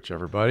the cooch,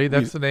 everybody.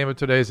 That's the name of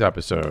today's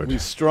episode. We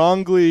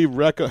strongly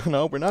recommend...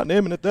 No, we're not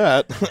naming it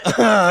that.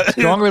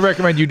 Strongly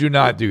recommend you do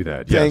not do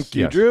that. Yes, Thank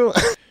you, Drew.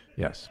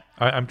 Yes.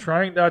 I'm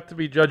trying not to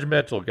be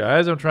judgmental,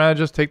 guys. I'm trying to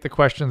just take the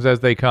questions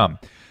as they come.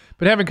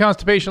 Been having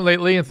constipation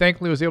lately, and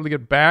thankfully was able to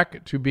get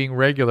back to being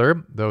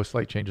regular, though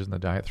slight changes in the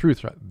diet, through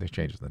the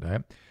changes in the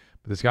diet.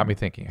 But this got me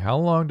thinking, how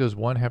long does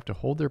one have to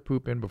hold their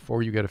poop in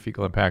before you get a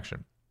fecal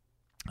impaction?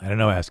 I don't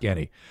know, ask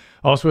any.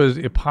 Also, is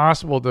it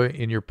possible to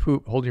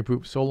hold your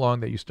poop so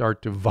long that you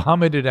start to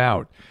vomit it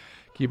out?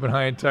 Keep an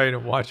eye and tight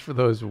and watch for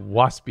those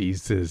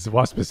waspices.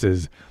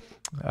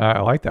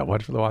 I like that.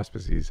 Watch for the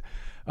waspices.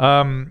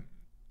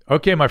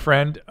 Okay, my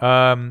friend.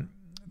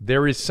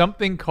 There is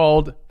something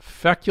called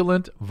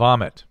feculent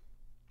vomit.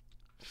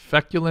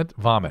 Feculent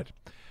vomit.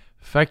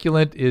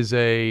 Feculent is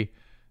a...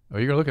 Oh,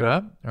 you're going to look it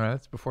up? All right,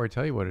 that's before I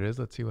tell you what it is.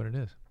 Let's see what it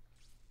is.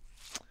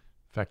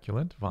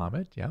 Feculent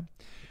vomit, yeah.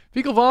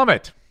 Fecal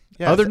vomit.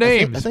 Yeah, Other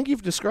names. I think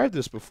you've described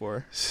this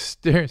before. This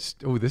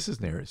is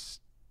near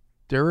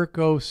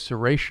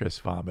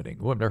stericoseraceous vomiting.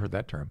 Oh, I've never heard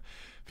that term.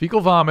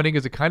 Fecal vomiting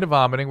is a kind of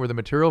vomiting where the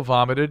material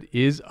vomited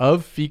is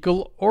of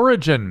fecal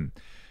origin.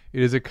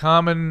 It is a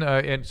common,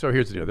 and so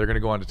here's the deal. They're going to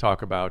go on to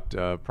talk about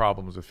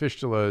problems with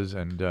fistulas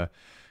and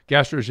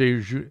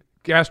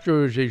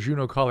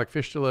gastrojejunocolic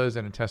fistulas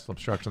and intestinal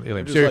obstruction of the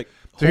ileum.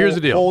 So here's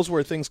the deal. Holes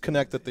where things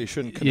connect that they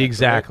shouldn't connect.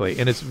 Exactly. Right?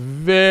 And it's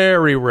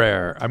very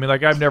rare. I mean,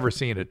 like I've never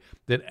seen it,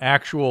 that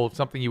actual,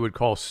 something you would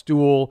call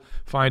stool,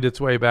 find its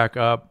way back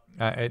up.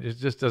 It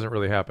just doesn't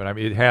really happen. I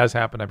mean, it has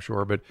happened, I'm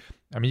sure, but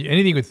I mean,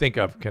 anything you can think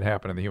of can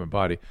happen in the human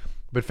body.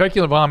 But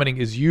feculent vomiting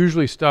is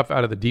usually stuff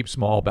out of the deep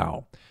small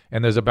bowel.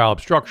 And there's a bowel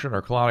obstruction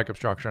or colonic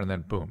obstruction, and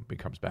then boom, it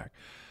comes back.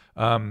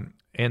 And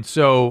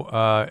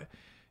so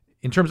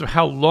in terms of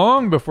how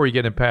long before you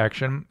get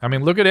impaction, I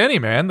mean, look at any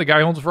man. The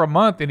guy holds it for a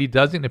month, and he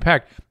doesn't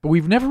impact. But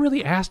we've never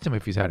really asked him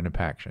if he's had an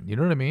impaction. You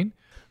know what I mean?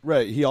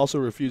 Right. He also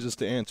refuses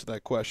to answer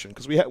that question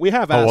because we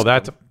have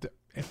asked him.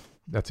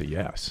 That's a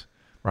yes,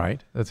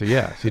 right? That's a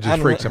yes. He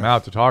just freaks him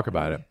out to talk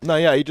about it. No,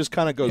 yeah, he just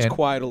kind of goes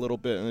quiet a little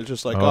bit, and it's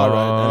just like, all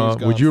right. And he's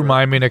gone would you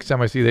remind me next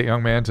time I see that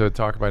young man to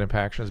talk about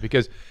impactions?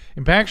 Because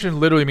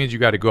impaction literally means you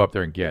got to go up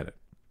there and get it.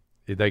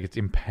 It's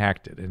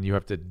impacted, and you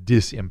have to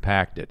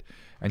disimpact it.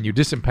 And you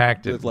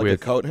disimpact it with a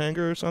coat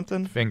hanger or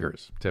something?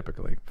 Fingers,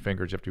 typically.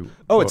 Fingers, you have to...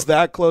 it's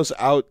that close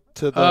out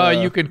to the...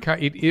 You can...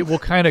 It will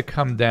kind of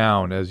come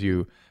down as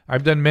you...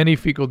 I've done many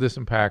fecal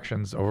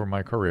disimpactions over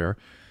my career.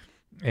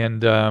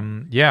 And, Tell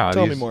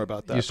me more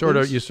about that,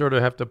 You sort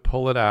of have to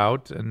pull it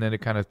out, and then it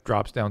kind of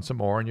drops down some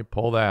more, and you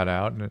pull that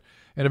out, and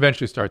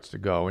eventually starts to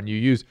go. And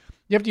you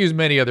have to use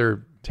many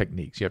other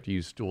techniques. You have to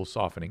use stool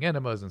softening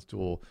enemas and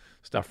stool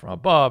stuff from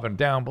above and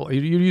down below.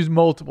 You use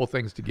multiple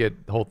things to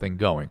get the whole thing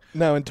going.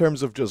 Now, in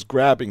terms of just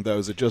grabbing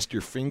those, is it just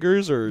your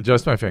fingers or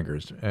just my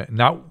fingers?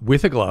 Not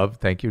with a glove.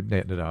 Thank you,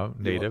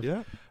 native.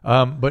 Yeah.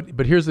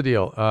 But here's the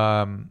deal.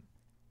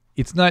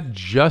 It's not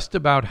just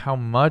about how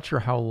much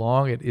or how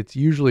long. It's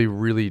usually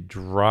really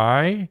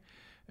dry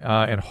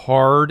and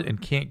hard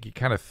and can't get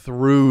kind of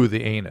through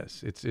the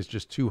anus. It's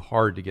just too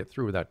hard to get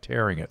through without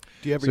tearing it.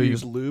 Do you ever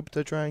use lube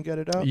to try and get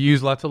it out? You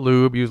use lots of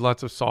lube, use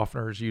lots of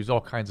softeners, use all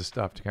kinds of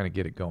stuff to kind of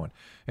get it going.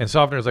 And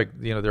softeners like,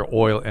 they're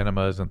oil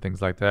enemas and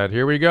things like that.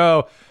 Here we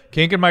go.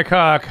 Kink in my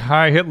cock.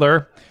 Hi,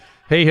 Hitler.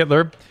 Hey,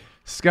 Hitler.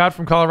 Scott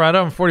from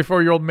Colorado. I'm a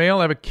 44-year-old male.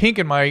 I have a kink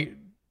in my,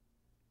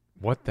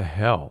 what the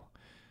hell?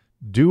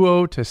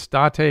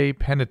 Duotestate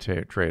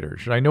penetrator.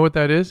 Should I know what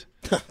that is?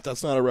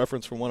 That's not a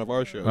reference from one of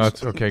our shows. Oh,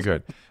 that's okay,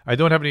 good. I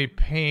don't have any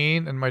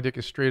pain, and my dick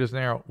is straight as an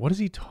arrow. What is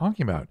he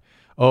talking about?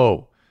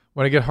 Oh,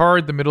 when I get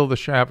hard, the middle of the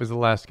shaft is the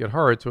last to get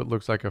hard, so it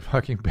looks like a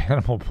fucking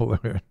animal balloon.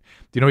 Do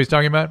you know what he's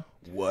talking about?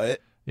 What?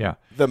 Yeah.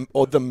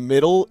 The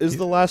middle is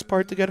the last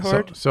part to get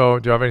hard? So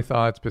do you have any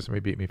thoughts? Piss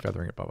me, beat me,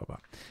 feathering it, blah, blah, blah.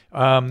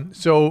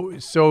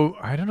 So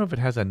I don't know if it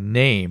has a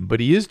name, but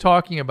he is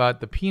talking about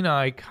the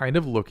peni kind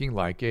of looking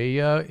like a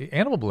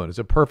animal balloon. It's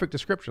a perfect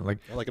description. Like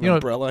an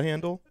umbrella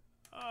handle?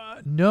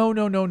 No.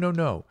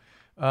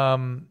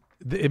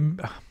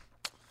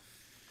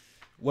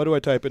 What do I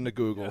type into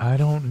Google? I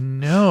don't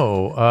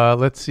know.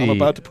 Let's see. I'm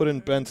about to put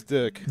in Bent's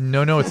dick.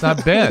 No, it's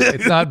not bent.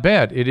 It's not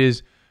bent. It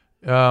is...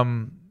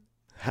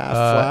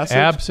 half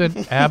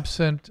flaccid?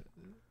 absent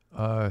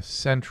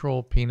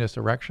central penis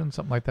erection,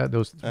 something like that.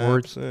 Those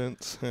words.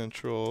 Absent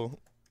central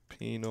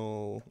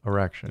penile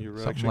erection.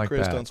 Something like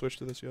Chris, that. don't switch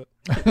to this yet.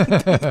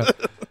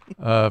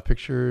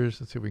 Pictures.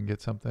 Let's see if we can get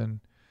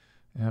something.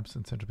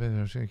 Absent central penis.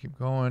 I'm just gonna keep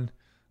going.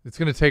 It's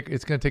gonna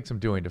take some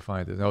doing to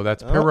find this. No,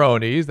 that's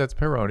Peyronie's. That's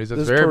Peyronie's.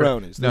 That's very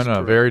Peyronie's.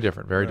 No, very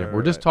different. Very different.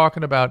 We're just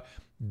talking about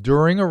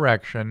during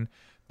erection.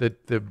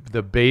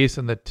 The base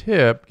and the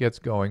tip gets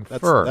going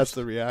first. That's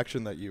the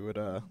reaction that you would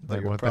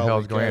like what the hell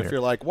is going on if you're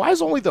like, why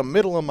is only the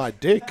middle of my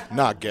dick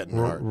not getting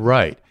hard?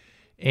 Right.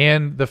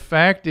 And the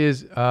fact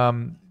is,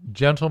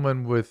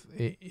 gentlemen with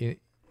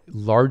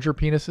larger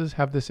penises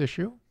have this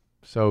issue.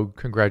 So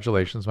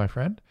congratulations, my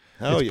friend.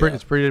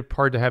 It's pretty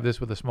hard to have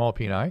this with a small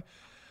peni.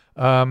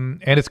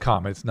 And it's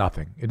common. It's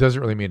nothing. It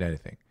doesn't really mean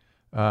anything.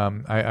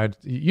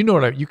 You know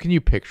what you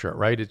picture it,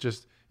 right? It's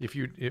just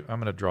I'm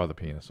going to draw the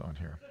penis on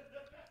here.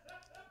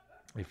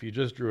 If you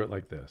just drew it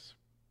like this.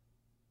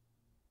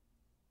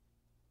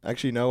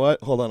 Actually, you know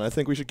what? Hold on. I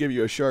think we should give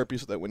you a Sharpie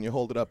so that when you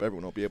hold it up,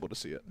 everyone will be able to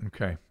see it.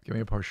 Okay. Give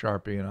me a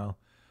Sharpie and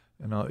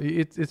I'll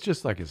it's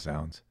just like it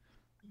sounds.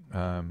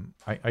 I'm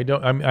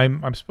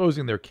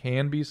supposing there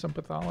can be some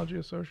pathology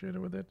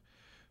associated with it,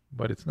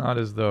 but it's not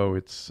as though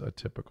it's a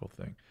typical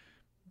thing.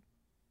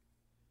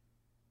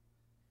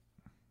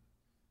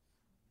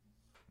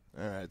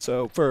 All right.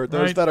 So for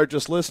those that are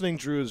just listening,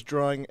 Drew is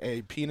drawing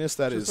a penis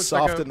that is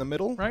soft in the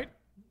middle. Right?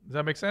 Does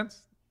that make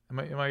sense? Am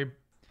I?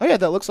 Oh yeah,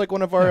 that looks like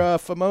one of our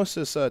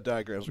phimosis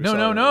diagrams.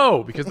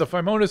 No, because the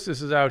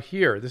phimosis is out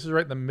here. This is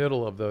right in the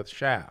middle of the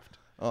shaft.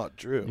 Oh,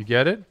 Drew. You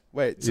get it?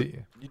 Wait, so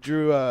you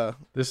drew.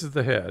 This is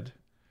the head,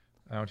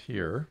 out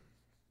here.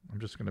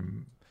 I'm just gonna,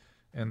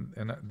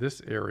 and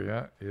this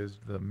area is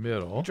the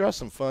middle. You draw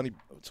some funny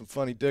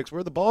dicks.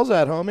 Where are the balls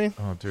at, homie?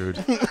 Oh, dude.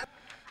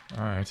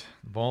 All right,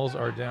 the balls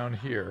are down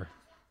here.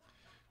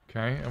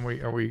 Okay, and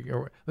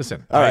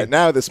listen. All right,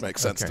 now this makes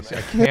sense to me. See,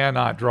 I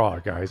cannot draw,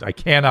 guys. I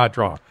cannot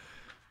draw. All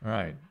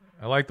right,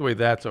 I like the way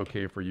that's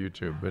okay for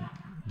YouTube, but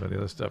the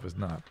other stuff is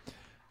not.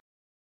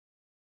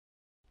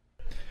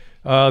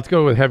 Let's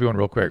go with a heavy one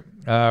real quick.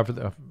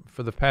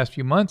 For the past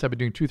few months, I've been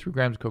doing 2-3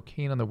 grams of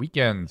cocaine on the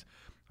weekends.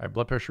 I have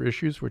blood pressure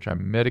issues, which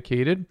I'm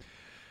medicated.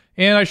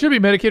 And I should be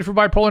medicated for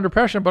bipolar and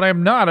depression, but I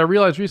am not. I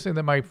realized recently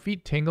that my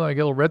feet tingle and I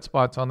get little red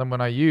spots on them when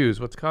I use.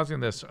 What's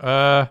causing this?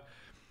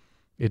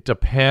 It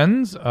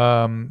depends.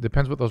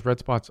 Depends what those red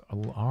spots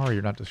are.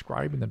 You're not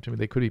describing them to me.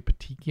 They could be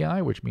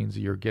petechiae, which means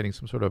you're getting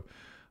some sort of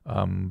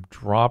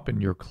drop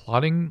in your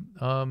clotting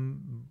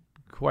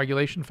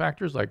coagulation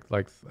factors, like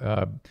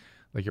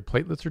your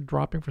platelets are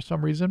dropping for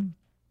some reason.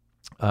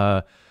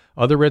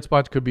 Other red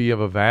spots could be of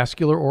a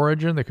vascular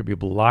origin. They could be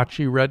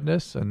blotchy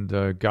redness,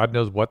 and God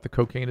knows what the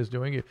cocaine is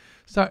doing. You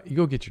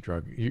go get your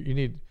drug. You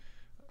need...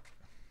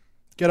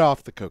 Get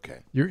off the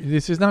cocaine.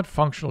 This is not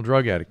functional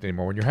drug addict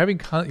anymore. When you're having,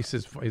 he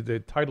says the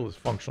title is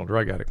functional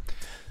drug addict.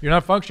 You're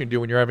not functioning,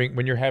 when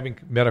you're having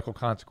medical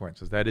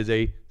consequences. That is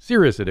a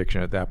serious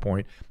addiction at that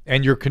point,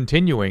 and you're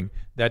continuing.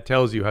 That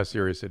tells you how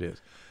serious it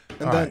is.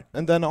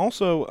 And then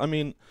also, I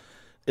mean,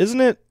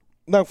 isn't it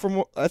now?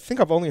 I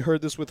think I've only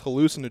heard this with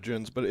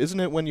hallucinogens, but isn't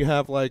it when you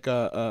have like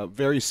a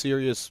very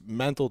serious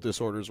mental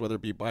disorders, whether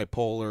it be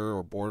bipolar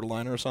or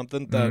borderline or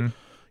something, that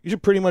you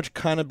should pretty much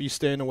kind of be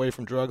staying away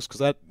from drugs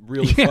because that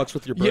really fucks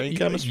with your brain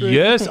chemistry?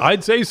 Yes,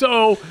 I'd say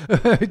so.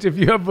 If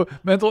you have a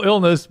mental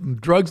illness,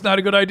 drugs not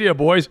a good idea,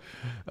 boys.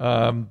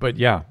 But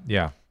yeah.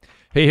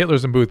 Hey,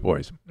 Hitlers and Booth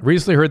boys.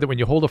 Recently heard that when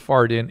you hold a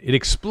fart in, it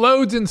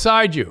explodes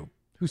inside you.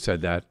 Who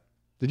said that?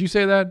 Did you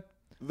say that?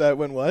 That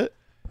when what?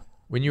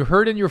 When you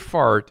heard in your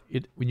fart,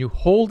 when you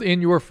hold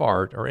in your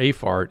fart or a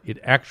fart, it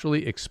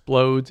actually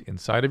explodes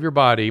inside of your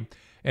body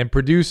and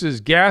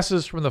produces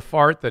gases from the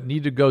fart that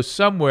need to go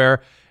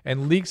somewhere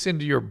and leaks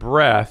into your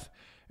breath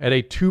at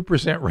a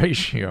 2%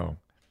 ratio.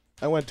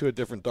 I went to a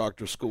different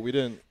doctor's school. We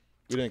didn't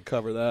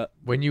cover that.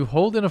 When you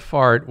hold in a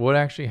fart, what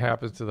actually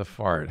happens to the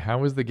fart?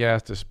 How is the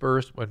gas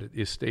dispersed when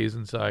it stays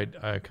inside?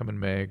 Come in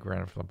May,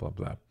 blah, blah,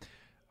 blah.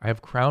 I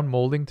have crown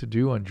molding to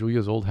do on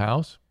Julia's old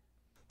house.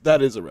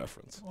 That is a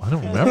reference. I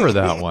don't remember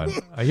that one.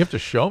 You have to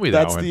show me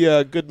that one. That's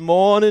the Good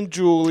Morning,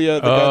 Julia,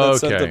 the guy that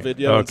sent the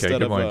video. Okay,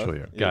 Good Morning,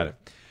 Julia. Got it.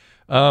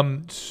 Gas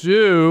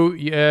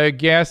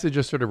is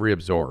just sort of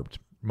reabsorbed.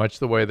 Much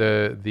the way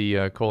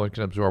the colon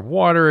can absorb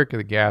water,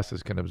 the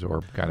gases can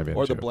absorb kind of into.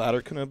 Or the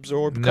bladder can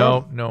absorb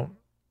No.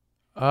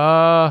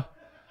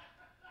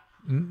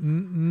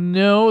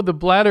 No, the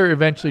bladder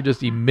eventually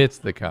just emits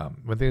the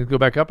cum. When things go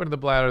back up into the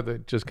bladder,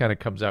 that just kind of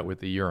comes out with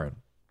the urine.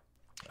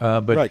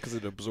 But right, because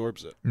it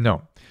absorbs it.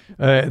 No.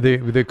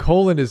 The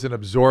colon is an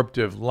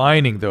absorptive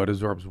lining, though. It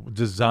absorbs,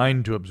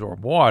 designed to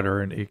absorb water,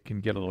 and it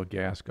can get a little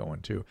gas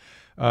going, too.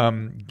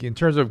 In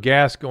terms of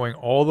gas going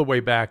all the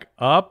way back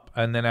up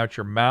and then out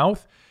your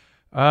mouth,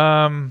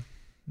 I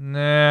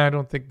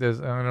don't think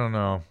I don't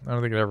know. I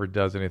don't think it ever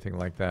does anything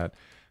like that.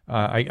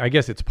 I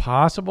guess it's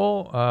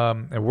possible.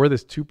 And where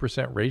this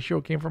 2%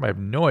 ratio came from, I have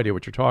no idea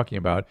what you're talking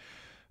about.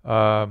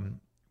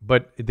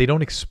 But they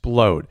don't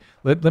explode.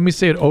 Let me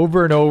say it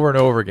over and over and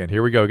over again.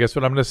 Here we go. Guess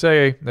what I'm going to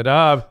say,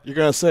 Nadav? You're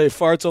going to say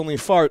farts only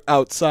fart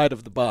outside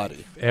of the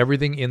body.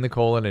 Everything in the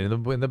colon,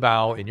 and in the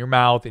bowel, in your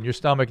mouth, in your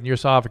stomach, in your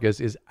esophagus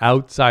is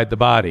outside the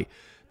body.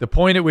 The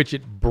point at which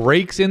it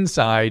breaks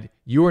inside,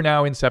 you are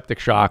now in septic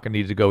shock and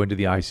need to go into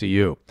the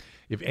ICU.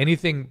 If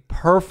anything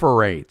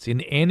perforates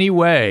in any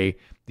way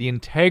the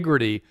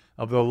integrity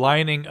of the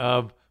lining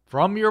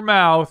from your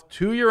mouth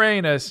to your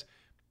anus,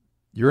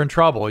 you're in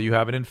trouble. You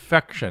have an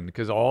infection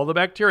because all the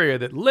bacteria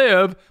that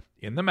live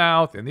in the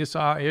mouth,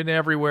 in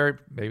everywhere,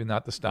 maybe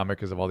not the stomach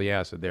because of all the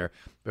acid there,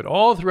 but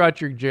all throughout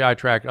your GI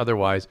tract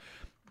otherwise,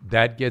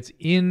 that gets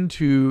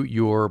into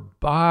your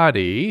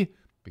body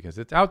because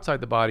it's outside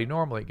the body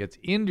normally. It gets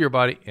into your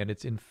body and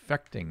it's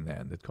infecting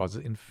then. It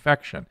causes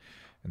infection.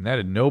 And that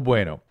is no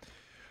bueno.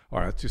 All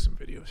right, let's do some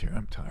videos here.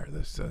 I'm tired of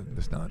this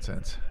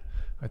nonsense.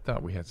 I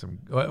thought we had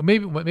some,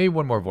 maybe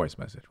one more voice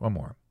message. One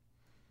more.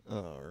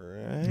 All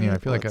right. Yeah, I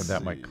feel like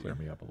that might clear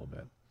me up a little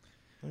bit.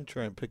 Let me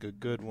try and pick a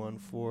good one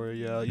for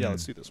you. Yeah,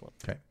 let's see this one.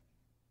 Okay.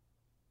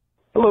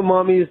 Hello,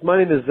 mommies. My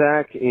name is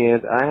Zach,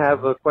 and I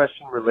have a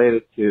question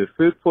related to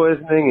food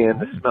poisoning and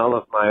the smell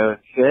of my own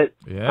shit.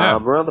 Yeah.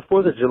 Around the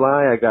 4th of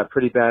July, I got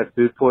pretty bad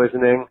food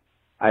poisoning.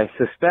 I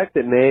suspect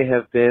it may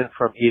have been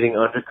from eating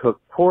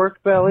undercooked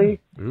pork belly.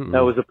 Ooh.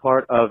 That was a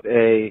part of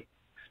a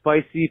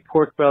spicy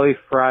pork belly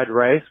fried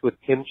rice with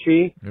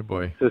kimchi. Good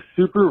boy. It's a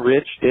super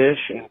rich dish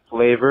in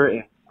flavor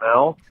and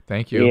smell.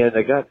 Thank you. And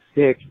I got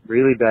sick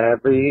really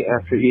badly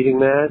after eating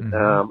that.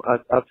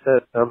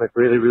 Upset stomach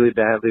really, really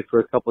badly for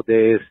a couple of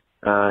days.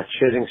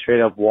 Shitting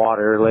straight up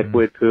water,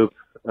 liquid poop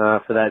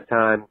for that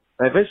time.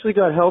 I eventually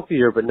got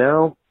healthier, but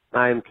now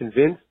I'm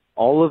convinced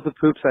all of the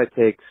poops I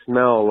take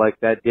smell like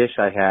that dish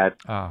I had,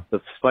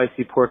 the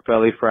spicy pork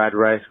belly fried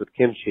rice with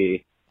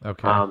kimchi.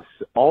 Okay.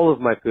 All of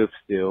my poops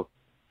do.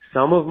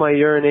 Some of my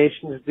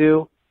urinations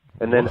do.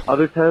 And then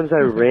other times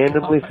I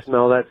randomly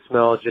smell that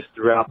smell just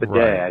throughout the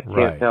day. I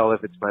can't tell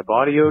if it's my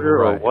body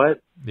odor or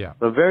what. Yeah.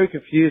 I'm very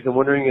confused. I'm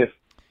wondering if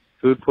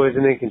food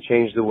poisoning can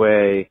change the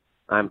way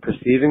I'm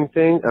perceiving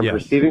things,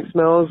 perceiving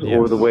smells,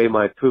 or the way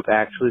my poop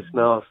actually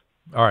smells.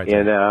 All right.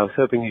 And I was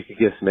hoping you could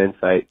give some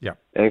insight. Yeah.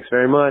 Thanks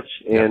very much.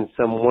 And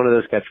one of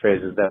those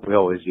catchphrases that we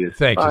always use.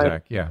 Thank you,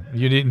 Zach. Yeah.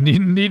 You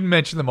needn't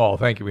mention them all.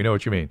 Thank you. We know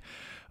what you mean.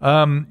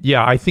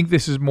 I think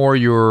this is more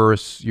your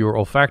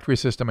olfactory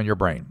system and your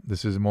brain.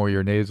 This is more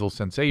your nasal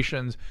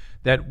sensations,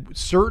 that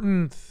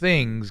certain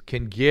things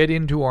can get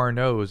into our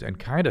nose and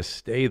kind of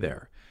stay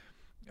there.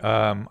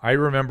 I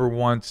remember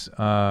once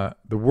the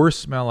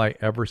worst smell I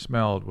ever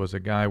smelled was a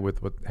guy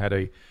with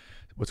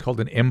what's called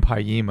an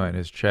empyema in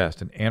his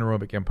chest, an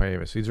anaerobic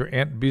empyema. So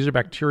these are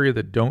bacteria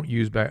that don't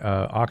use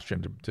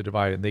oxygen to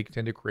divide, and they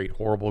tend to create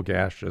horrible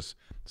gaseous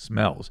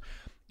smells.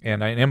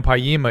 And an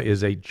empyema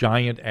is a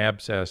giant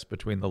abscess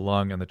between the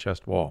lung and the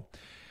chest wall.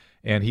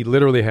 And he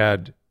literally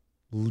had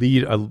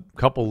a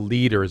couple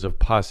liters of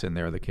pus in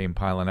there that came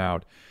piling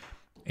out.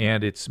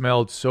 And it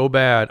smelled so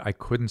bad, I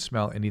couldn't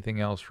smell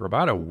anything else for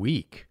about a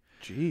week.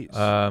 Jeez.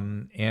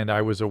 And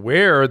I was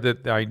aware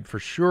that for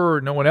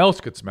sure no one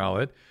else could smell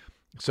it.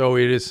 So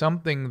it is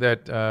something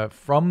that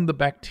from the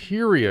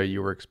bacteria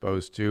you were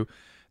exposed to.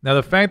 Now,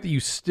 the fact that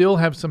you still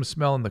have some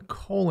smell in the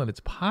colon,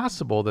 it's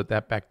possible that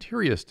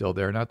bacteria is still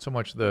there, not so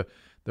much the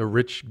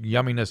rich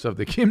yumminess of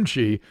the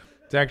kimchi.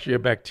 It's actually a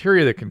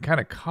bacteria that can kind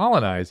of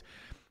colonize.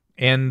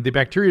 And the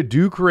bacteria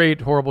do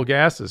create horrible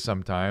gases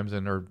sometimes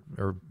and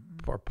are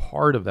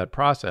part of that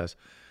process.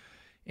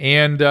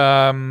 And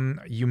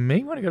you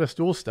may want to get a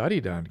stool study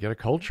done, get a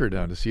culture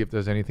done to see if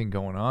there's anything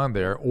going on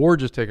there, or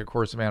just take a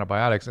course of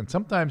antibiotics. And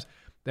sometimes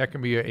that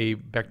can be a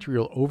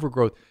bacterial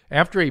overgrowth.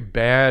 After a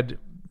bad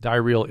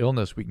diarrheal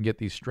illness, we can get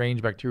these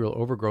strange bacterial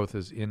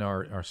overgrowths in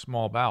our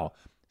small bowel.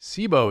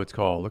 SIBO, it's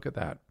called. Look at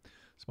that.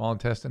 Small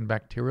intestine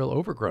bacterial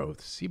overgrowth,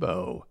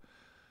 SIBO.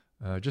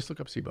 Just look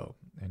up SIBO,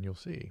 and you'll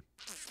see.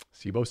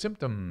 SIBO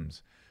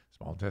symptoms,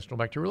 small intestinal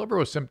bacterial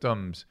overgrowth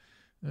symptoms.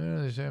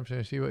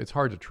 It's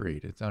hard to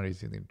treat. It's not an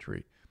easy thing to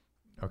treat.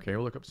 Okay,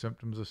 we'll look up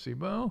symptoms of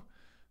SIBO.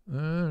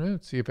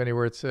 Let's see if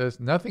anywhere it says.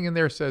 Nothing in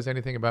there says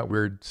anything about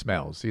weird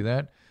smells. See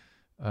that?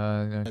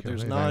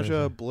 There's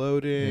nausea,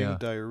 bloating,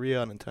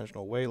 diarrhea,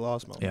 unintentional weight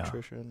loss,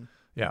 malnutrition.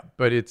 Yeah,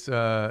 but it's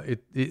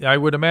I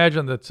would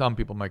imagine that some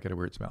people might get a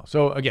weird smell.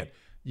 So again,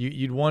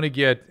 you'd want to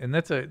get, and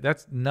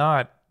that's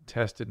not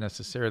tested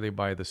necessarily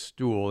by the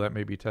stool. That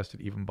may be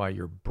tested even by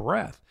your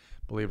breath.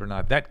 Believe it or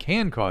not, that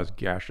can cause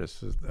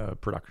gaseous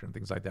production,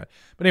 things like that.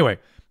 But anyway,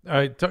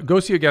 go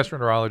see a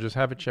gastroenterologist,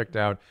 have it checked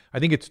out. I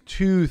think it's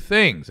two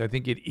things. I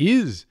think it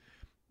is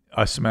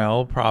a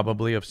smell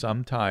probably of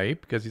some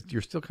type, because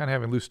you're still kind of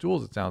having loose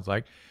stools, it sounds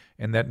like,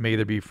 and that may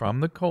either be from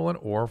the colon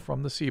or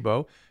from the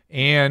SIBO,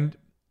 and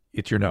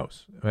it's your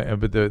nose.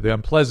 But the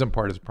unpleasant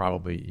part is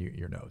probably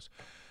your nose.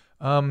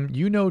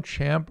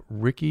 Champ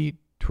Ricky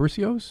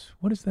Turcios?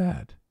 What is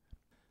that?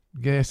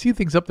 Yeah, I see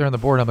things up there on the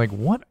board. I'm like,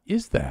 what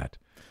is that?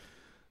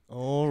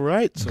 All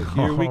right, so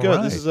here we go.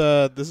 Right. This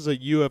is a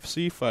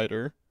UFC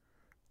fighter,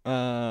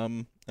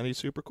 and he's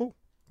super cool.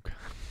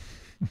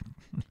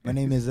 My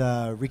name is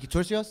Ricky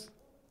Turcios.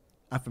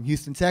 I'm from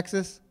Houston,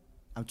 Texas.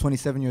 I'm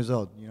 27 years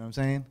old. You know what I'm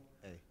saying?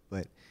 Hey.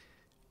 But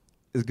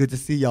it's good to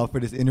see y'all for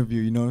this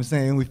interview. You know what I'm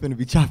saying? We're going to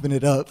be chopping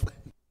it up.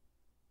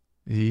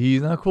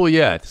 He's not cool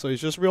yet. So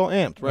he's just real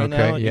amped right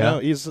now. Yeah.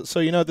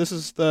 This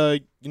is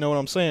the, you know what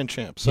I'm saying,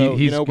 champ. So,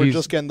 we're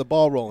just getting the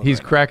ball rolling.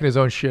 He's cracking his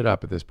own shit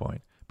up at this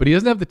point. But he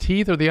doesn't have the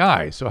teeth or the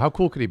eyes, so how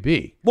cool could he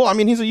be? Well, I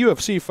mean, he's a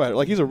UFC fighter.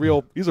 Like, he's a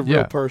real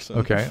person.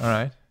 Okay, all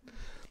right.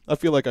 I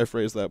feel like I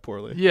phrased that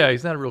poorly. Yeah,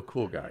 he's not a real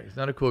cool guy. He's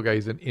not a cool guy.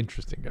 He's an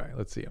interesting guy.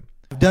 Let's see him.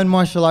 I've done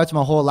martial arts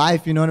my whole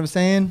life, you know what I'm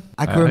saying?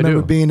 I can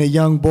remember being a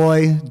young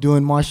boy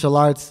doing martial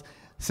arts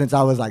since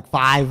I was like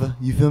 5.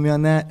 You feel me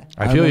on that?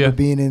 I feel you.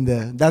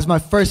 That's my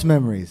first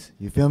memories.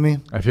 You feel me?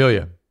 I feel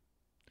you.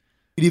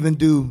 He'd even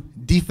do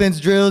defense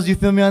drills, you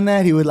feel me on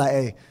that? He would like,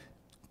 hey,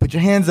 put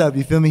your hands up,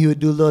 you feel me? He would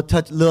do a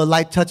little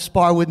light touch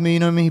spar with me, you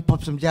know what I mean? He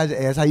pump some jabs.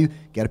 Hey, that's how you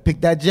got to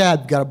pick that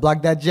jab. You got to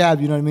block that jab,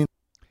 you know what I mean?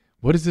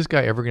 What is this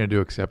guy ever going to do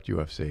except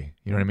UFC?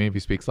 You know what I mean? If he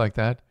speaks like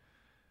that?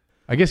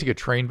 I guess he could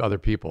train other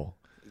people.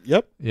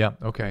 Yep. Yeah,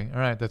 okay. All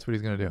right, that's what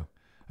he's going to do.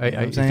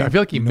 I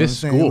feel like he missed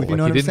school. Like he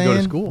didn't go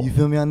to school. You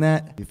feel me on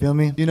that? You feel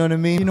me? You know what I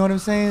mean? You know what I'm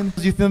saying?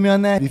 You feel me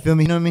on that? You feel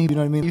me? You know what I mean? You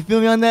know what I mean? You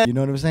feel me on that? You know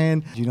what I'm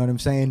saying? You know what I'm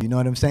saying? You know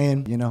what I'm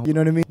saying? You know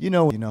what I mean? You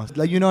know.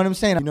 Like, you know what I'm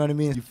saying? You know what I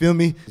mean? You feel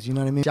me? You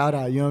know what I mean? Shout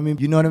out. You know what I mean?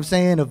 You know what I'm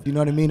saying? You know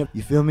what I mean?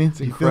 You feel me?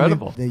 It's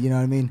incredible. You know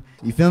what I mean?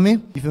 You feel me?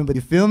 You feel me? But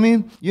you feel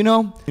me? You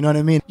know what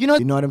I mean? You know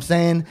what I'm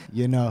saying?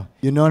 You know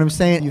what I'm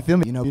saying? You feel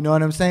me? You know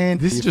what I'm saying?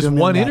 This is just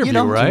one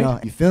interview,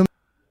 right? You feel me?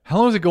 How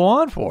long does it go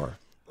on for?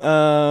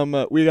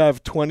 We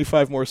have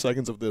 25 more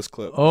seconds of this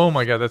clip. Oh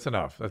my God, that's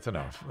enough. That's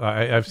enough.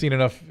 I've seen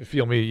enough.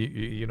 Feel me?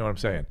 You know what I'm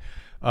saying?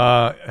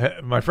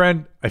 My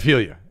friend, I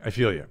feel you. I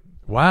feel you.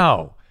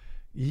 Wow.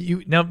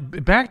 Now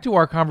back to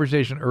our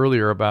conversation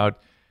earlier about,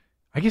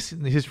 I guess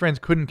his friends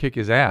couldn't kick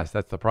his ass.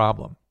 That's the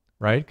problem,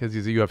 right? Because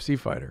he's a UFC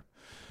fighter.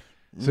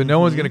 So no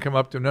one's going to come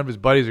up to him. None of his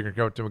buddies are going to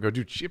come up to him and go,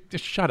 dude,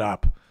 just shut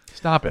up.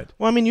 Stop it.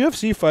 Well, I mean,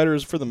 UFC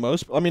fighters, for the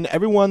most, I mean,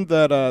 everyone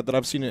that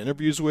I've seen in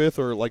interviews with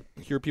or like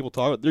hear people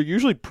talk, they're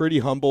usually pretty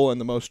humble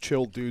and the most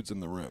chill dudes in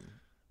the room.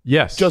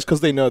 Yes. Just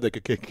because they know they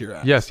could kick your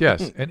ass.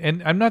 Yes.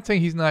 and I'm not saying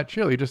he's not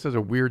chill. He just has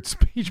a weird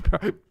speech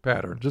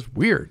pattern. Just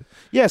weird.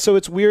 Yeah, so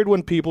it's weird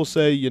when people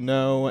say, and you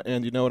know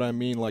what I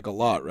mean, like a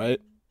lot,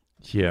 right?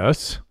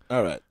 Yes.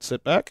 All right,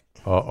 sit back.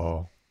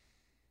 Uh-oh.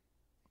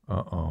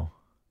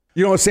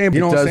 You know what I'm saying?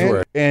 You know what I'm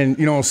saying? And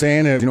you know what I'm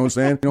saying? You know what I'm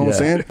saying? You know what I'm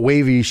saying?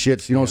 Wavy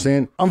shits, you know what I'm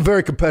saying? I'm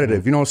very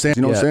competitive, you know what I'm saying?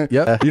 You know what I'm saying?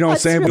 Yeah. You know what I'm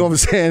saying? You know what I'm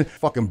saying?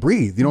 Fucking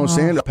breathe, you know what I'm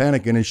saying?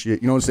 Panicking and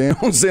shit, you know what I'm saying? You know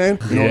what I'm saying?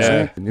 You know what I'm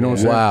saying? You know what I'm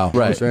saying? Wow.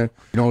 Right. You know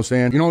what I'm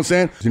saying? You know what I'm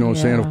saying? You know what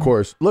I'm saying? Of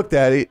course. Looked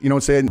at it, you know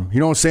what I'm saying? You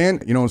know what I'm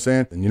saying? You know what I'm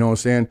saying? And you know what I'm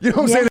saying? You know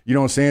what I'm saying? You know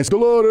what I'm saying? Still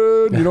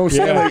loaded, you know what I'm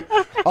saying? Like,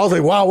 I was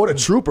like, wow, what a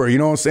trooper, you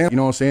know what I'm saying? You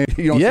know what I'm saying?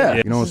 You know what I'm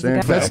saying? You know what I'm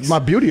saying? That's my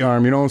beauty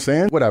arm, you know what I'm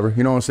saying? Whatever,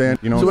 you know what I'm saying?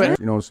 You know what I'm saying?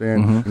 You know what I'm saying?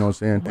 You know what I'm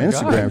saying?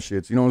 Instagram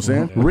shits, you know what I'm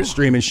saying? Rich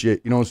streaming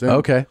shit, you know what I'm saying?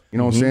 Okay. You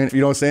know what I'm saying? You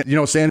know what I'm saying? You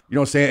know what I'm saying? You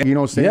know what I'm saying? You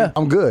know what I'm saying? Yeah.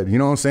 I'm good. You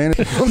know what I'm saying?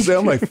 You know what I'm saying?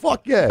 I'm like,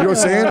 fuck yeah. You know what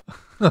I'm saying?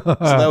 So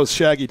that was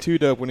Shaggy 2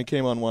 Dope when he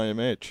came on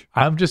YMH.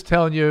 I'm just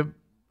telling you,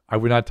 I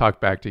would not talk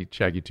back to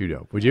Shaggy 2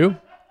 Dope. Would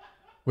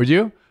you?Uld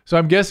you? So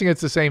I'm guessing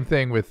it's the same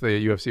thing with the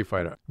UFC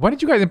fighter. Why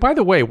did you guys? And by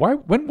the way,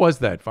 when was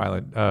that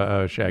violent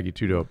Shaggy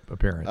 2 Dope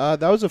appearance?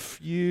 That was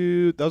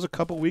a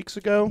couple weeks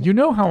ago. You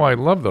know how I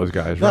love those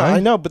guys, right? I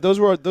know, but those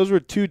were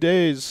 2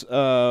 days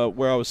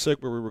where I was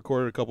sick, where we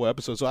recorded a couple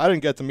episodes, so I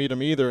didn't get to meet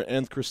him either.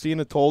 And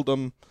Christina told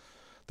him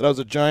that I was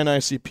a giant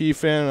ICP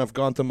fan, and I've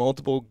gone to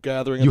multiple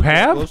gatherings. You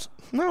have?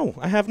 No,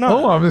 I have not.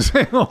 Oh, I'm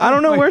saying. I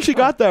don't know where she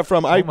got that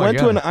from. I went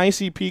to an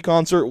ICP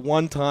concert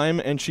one time,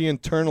 and she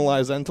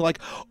internalized that into like,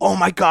 oh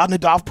my God,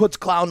 Nadav puts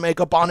clown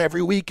makeup on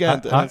every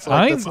weekend.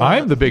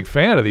 I'm the big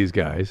fan of these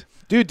guys.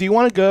 Dude, do you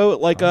want to go?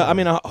 Like, I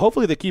mean,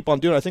 hopefully they keep on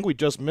doing it. I think we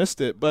just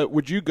missed it. But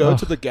would you go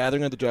to the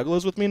Gathering of the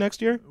Juggalos with me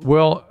next year?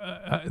 Well,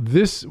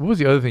 what was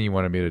the other thing you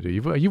wanted me to do?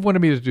 You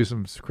wanted me to do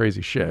some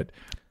crazy shit.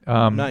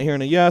 I'm not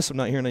hearing a yes. I'm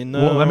not hearing a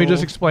no. Well, let me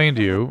just explain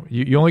to you.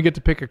 You only get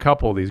to pick a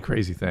couple of these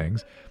crazy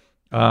things.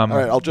 All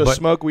right, I'll just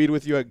smoke weed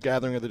with you at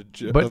Gathering of the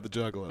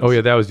Juggalos. Oh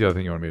yeah, that was the other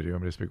thing you wanted me to do. I'm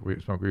going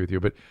to smoke weed with you.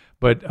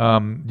 But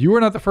you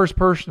were not the first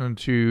person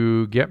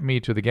to get me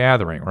to the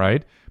gathering,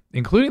 right?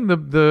 Including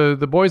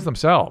the boys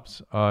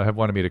themselves have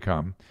wanted me to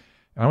come.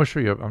 I'm going to show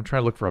you. I'm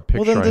trying to look for a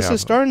picture. Well, then this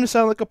is starting to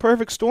sound like a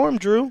perfect storm,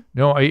 Drew.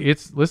 No,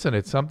 it's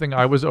something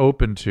I was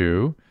open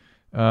to.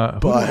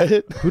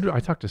 But I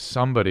talked to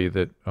somebody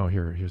that. Oh,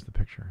 here's the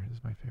picture. This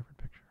is my favorite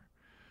picture.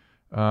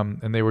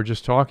 And they were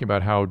just talking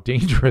about how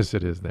dangerous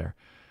it is there.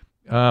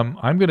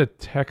 I'm going to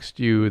text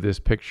you this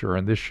picture,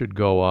 and this should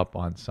go up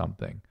on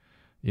something.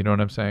 You know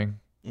what I'm saying?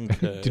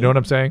 Okay. Do you know what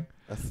I'm saying?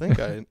 I think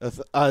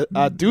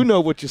I do know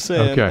what you're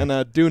saying, okay. And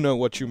I do know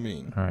what you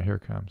mean. All right, here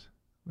it comes.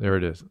 There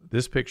it is.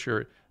 This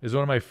picture is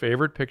one of my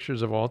favorite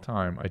pictures of all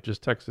time. I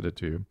just texted it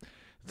to you.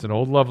 It's an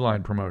old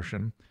Loveline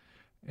promotion,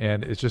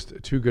 and it's just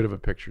too good of a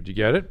picture. Do you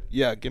get it?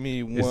 Yeah, give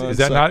me one Is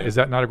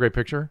that not a great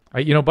picture?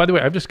 By the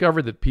way, I've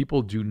discovered that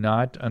people do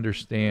not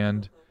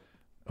understand.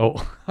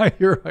 Oh, I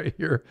hear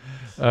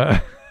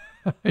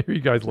you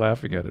guys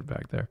laughing at it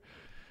back there.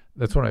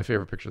 That's one of my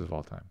favorite pictures of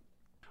all time.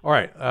 All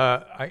right,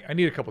 I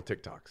need a couple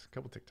TikToks.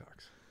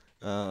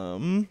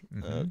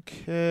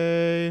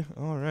 Okay.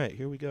 All right,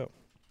 here we go.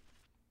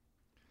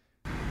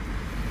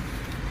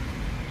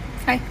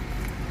 Hi.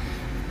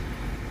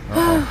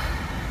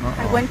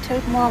 I went to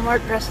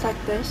Walmart dressed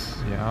like this.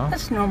 Yeah.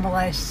 Let's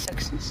normalize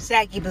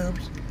saggy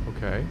boobs.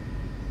 Okay.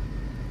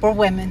 For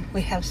women,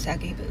 we have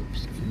saggy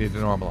boobs. You need to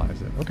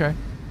normalize it. Okay.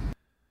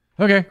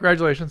 Okay,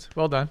 congratulations.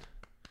 Well done.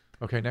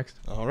 Okay, next.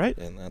 All right,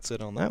 and that's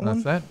it on that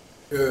one. That's that.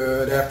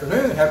 Good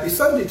afternoon. Happy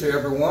Sunday to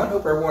everyone.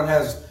 Hope everyone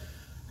has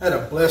had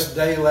a blessed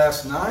day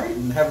last night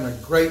and having a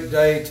great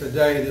day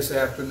today, this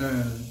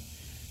afternoon.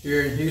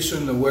 Here in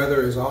Houston, the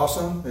weather is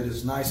awesome. It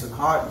is nice and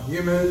hot and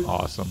humid.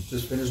 Awesome.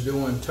 Just finished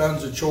doing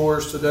tons of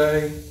chores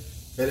today.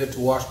 Headed to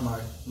wash my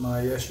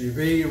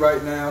SUV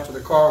right now to the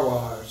car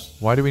wash.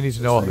 Why do we need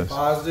to know all this? Stay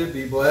positive,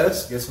 be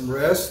blessed, get some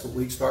rest. The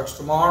week starts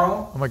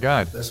tomorrow. Oh my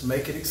God. Let's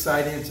make it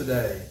exciting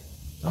today.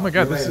 Oh my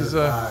God, this is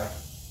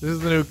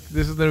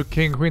the new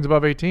King and Queens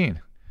Above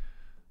 18.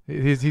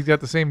 He's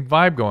got the same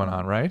vibe going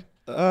on, right?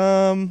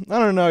 I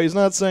don't know. He's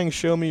not saying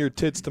 "show me your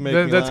tits to make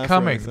me laugh."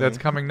 That's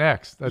coming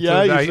next. I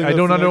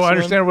don't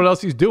understand what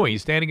else he's doing.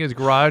 He's standing in his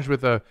garage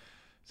with a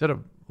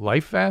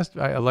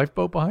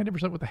lifeboat behind him or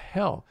something. What the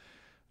hell?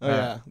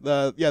 Oh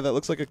that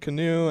looks like a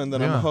canoe, and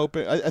then I'm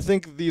hoping. I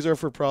think these are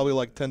for probably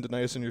like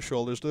tendonitis in your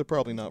shoulders. They're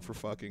probably not for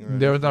fucking, right?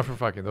 They're not for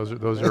fucking.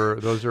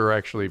 Those are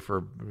actually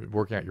for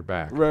working out your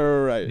back.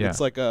 Right. Yeah. It's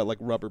like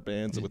rubber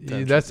bands with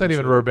tension. That's not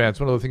even rubber bands. It's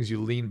one of the things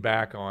you lean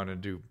back on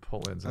and do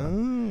pull-ins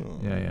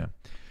on. Oh. Yeah.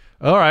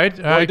 All right.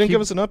 Well, he didn't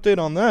give us an update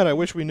on that. I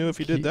wish we knew if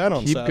he did that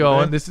on Saturday. Keep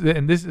going. This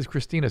is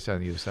Christina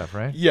sending you stuff,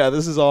 right? Yeah,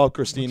 this is all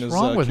Christina's.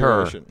 What's wrong with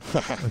curation.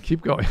 her?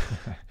 Keep going.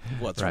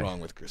 What's wrong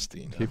with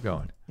Christina? Keep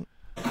going.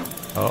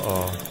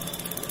 Uh-oh.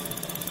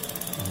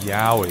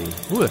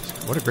 Yowie. Ooh,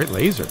 what a great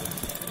laser.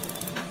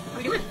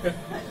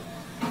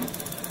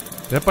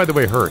 That, by the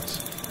way, hurts.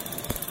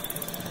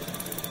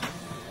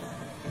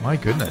 My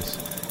goodness.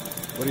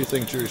 What do you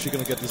think, Drew? Is she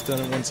going to get this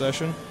done in one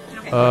session?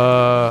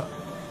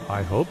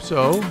 I hope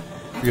so,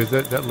 because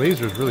that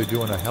laser is really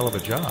doing a hell of a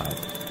job.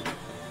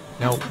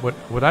 Now,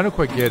 what I don't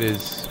quite get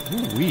is,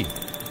 ooh-wee.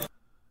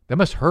 That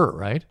must hurt,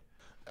 right?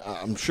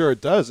 I'm sure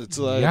it does. It's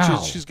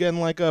she's getting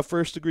like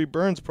first-degree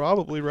burns,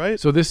 probably, right?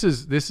 So this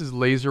is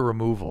laser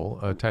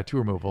removal, tattoo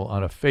removal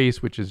on a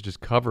face which is just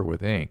covered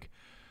with ink.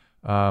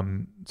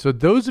 So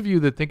those of you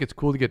that think it's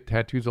cool to get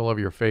tattoos all over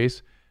your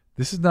face,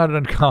 this is not an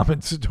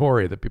uncommon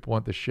story that people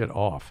want this shit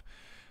off.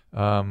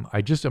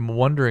 I just am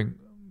wondering,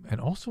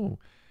 and also,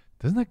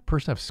 doesn't that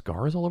person have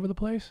scars all over the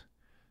place?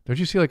 Don't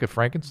you see like a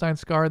Frankenstein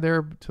scar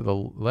there to the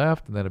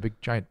left, and then a big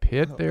giant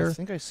pit there? I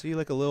think I see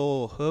like a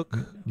little hook.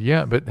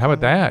 Yeah, but how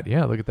about that?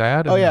 Yeah, look at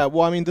that. Oh yeah,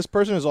 well I mean this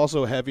person is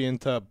also heavy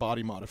into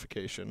body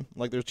modification.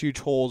 Like there's huge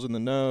holes in the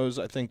nose.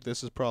 I think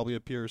this is probably a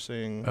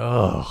piercing.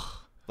 Ugh.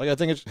 Like I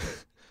think it's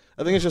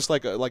just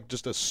like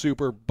a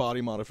super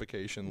body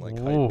modification, like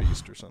hype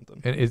beast or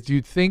something. And do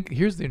you think?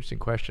 Here's the interesting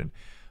question.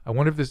 I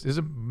wonder if this is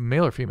a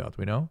male or female. Do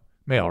we know?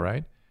 Male,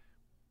 right?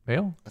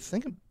 Male. I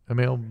think a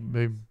male.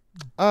 Maybe.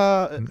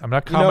 I'm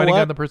not commenting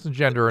on the person's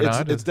gender or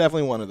not. It's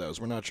definitely one of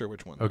those. We're not sure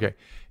which one. Okay,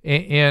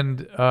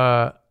 and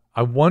I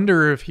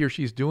wonder if he or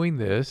she's doing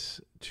this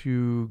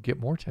to get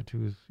more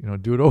tattoos.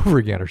 Do it over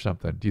again or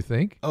something. Do you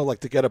think? Oh,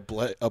 like to get a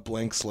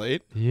blank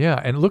slate? Yeah,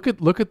 and look at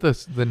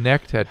the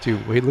neck tattoo.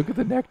 Wait, look at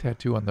the neck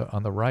tattoo on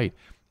the right.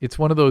 It's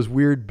one of those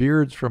weird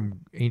beards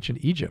from ancient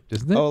Egypt,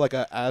 isn't it? Oh, like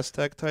an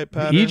Aztec type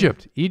pattern.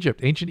 Egypt,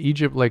 ancient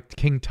Egypt, like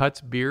King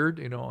Tut's beard.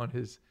 On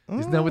his.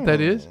 Isn't that what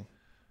that is?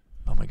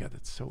 Oh my God,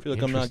 that's so. I feel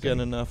like I'm not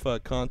getting enough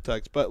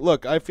context, but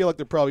look, I feel like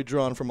they're probably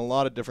drawn from a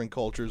lot of different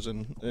cultures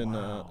in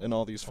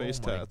all these face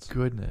tats. Oh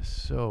my goodness,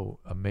 so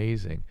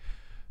amazing!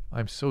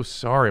 I'm so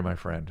sorry, my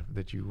friend,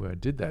 that you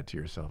did that to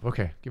yourself.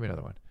 Okay, give me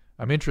another one.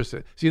 I'm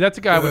interested. See, that's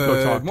a guy I would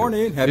go talk to. Good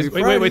morning, happy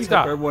Friday. Wait,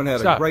 stop. Hope everyone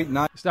had a great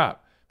night.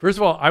 Stop. First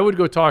of all, I would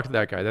go talk to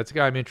that guy. That's a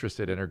guy I'm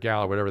interested in, or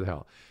gal, or whatever the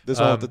hell. This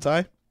one with the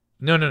tie?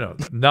 No,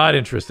 not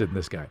interested in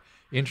this guy.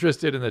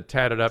 interested in the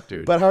tatted up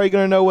dude. But how are you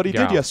going to know what he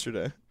did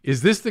yesterday?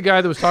 Is this the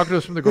guy that was talking to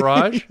us from the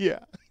garage? Yeah.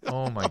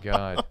 Oh my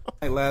God.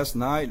 Last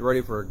night,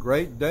 ready for a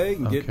great day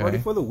and get ready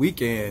for the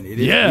weekend. It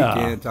is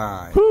weekend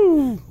time.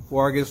 Woo.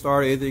 Before I get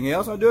started, anything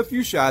else, I'll do a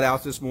few shout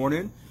outs this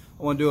morning.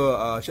 I want to do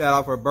a shout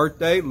out for a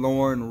birthday,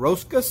 Lauren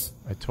Roskus.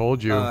 I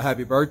told you.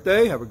 Happy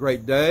birthday. Have a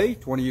great day.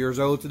 20 years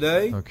old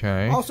today.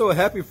 Okay. Also a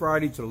happy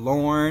Friday to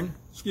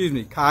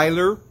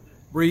Kyler,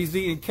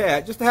 Breezy, and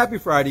Kat. Just a happy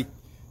Friday.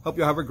 Hope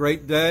you'll have a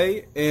great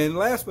day. And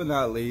last but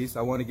not least,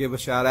 I want to give a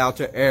shout out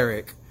to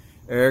Eric.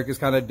 Eric is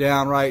kind of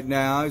down right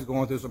now. He's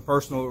going through some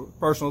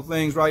personal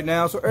things right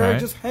now. So Eric,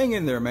 just hang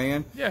in there,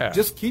 man. Yeah.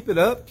 Just keep it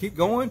up. Keep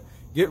going.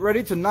 Get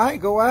ready tonight.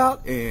 Go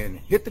out and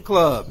hit the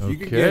clubs. Okay. You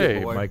can get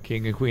it, boy. My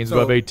king and queens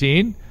above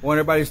 18. Want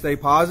everybody to stay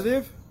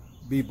positive.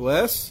 Be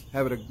blessed.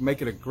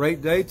 Make it a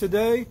great day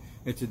today.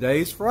 And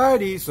today's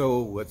Friday, so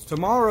what's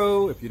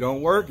tomorrow? If you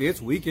don't work,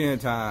 it's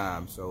weekend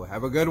time. So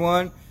have a good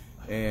one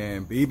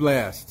and be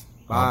blessed.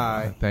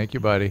 Bye. Thank you,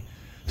 buddy.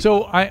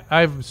 So I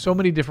have so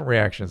many different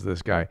reactions to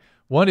this guy.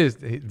 One is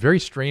very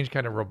strange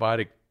kind of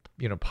robotic,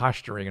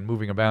 posturing and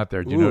moving about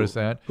there. Did you notice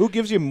that? Who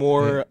gives you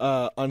more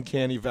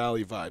Uncanny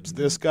Valley vibes,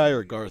 this guy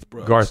or Garth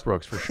Brooks? Garth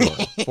Brooks, for sure.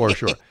 For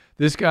sure.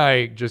 This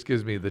guy just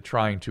gives me the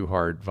trying too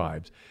hard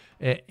vibes.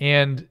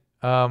 And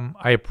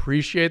I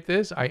appreciate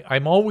this.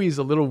 I'm always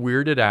a little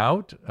weirded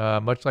out,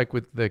 much like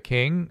with the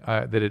king,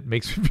 that it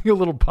makes me feel a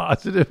little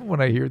positive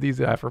when I hear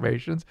these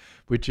affirmations,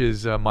 which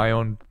is my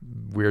own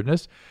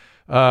weirdness.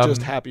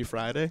 Just happy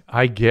Friday?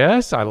 I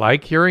guess. I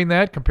like hearing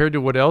that compared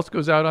to what else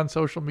goes out on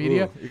social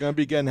media. Ooh, you're going to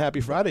be getting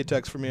happy Friday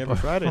texts from me every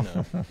Friday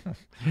now.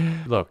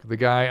 Look, the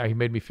guy, he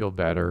made me feel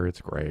better.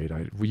 It's great.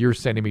 You're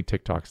sending me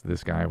TikToks to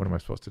this guy. What am I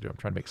supposed to do? I'm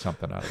trying to make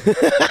something out of it.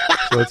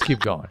 So let's keep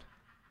going.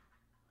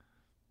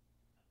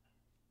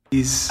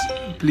 Please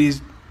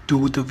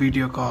do the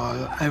video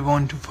call. I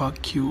want to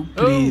fuck you.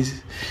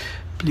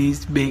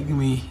 Please beg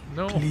me.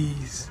 No.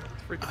 Please.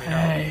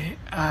 I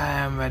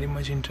am very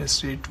much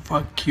interested to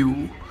fuck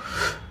you.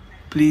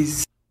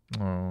 Please.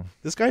 Oh.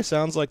 This guy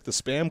sounds like the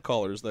spam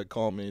callers that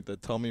call me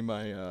that tell me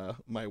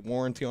my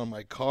warranty on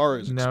my car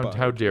is expired. Now,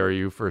 how dare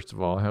you, first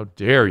of all? How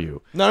dare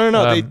you? No.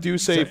 They do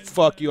say,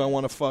 fuck you, I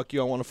want to fuck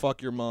you, I want to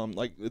fuck your mom.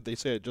 Like, they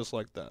say it just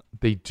like that.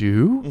 They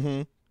do?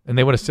 Mm-hmm. And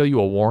they want to sell you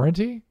a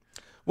warranty?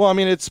 Well, I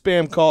mean, it's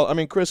spam call. I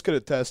mean, Chris could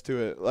attest to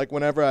it. Like,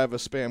 whenever I have a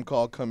spam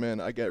call come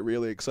in, I get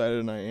really excited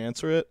and I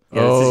answer it.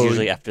 Yeah, this is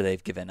usually after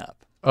they've given up.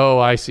 Oh,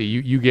 I see.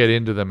 You get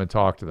into them and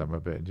talk to them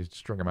a bit. Just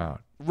string them out.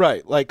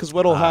 Right. Like, because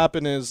what'll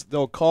happen is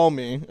they'll call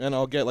me and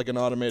I'll get like an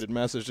automated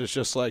message. It's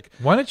just like,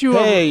 why don't you?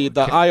 Hey,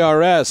 the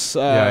IRS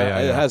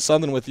has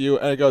something with you,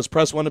 and it goes,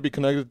 press 1 to be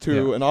connected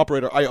to an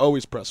operator. I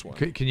always press 1.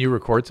 Can you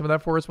record some of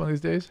that for us one of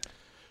these days?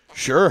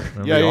 Sure.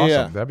 That'd be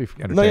awesome. That'd be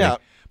entertaining. No, yeah.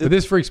 But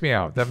this freaks me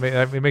out.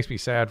 It makes me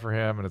sad for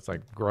him, and it's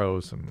like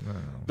gross. And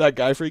that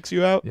guy freaks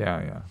you out?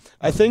 Yeah.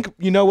 I think,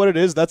 you know what it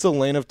is? That's a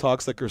lane of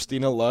talks that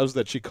Christina loves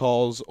that she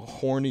calls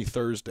horny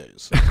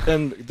Thursdays.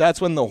 And that's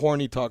when the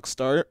horny talks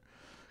start,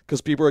 because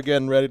people are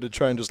getting ready to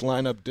try and just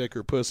line up dick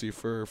or pussy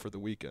for the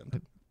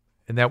weekend.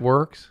 And that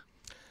works?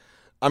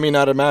 I mean,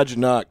 I'd imagine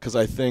not, because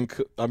a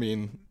lot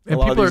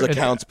of these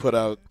accounts put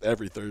out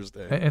every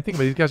Thursday. And think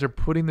about it, these guys are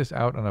putting this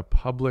out on a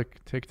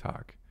public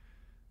TikTok.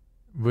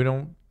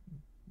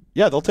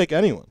 Yeah, they'll take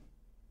anyone.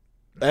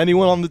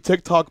 Anyone on the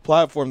TikTok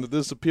platform that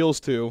this appeals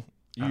to,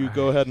 you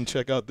go ahead and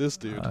check out this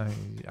dude.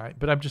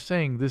 But I'm just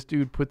saying, this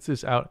dude puts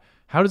this out.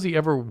 How does he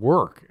ever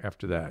work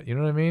after that? You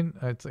know what I mean?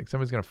 It's like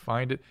somebody's going to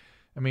find it.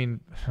 I mean,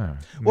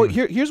 well,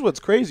 here's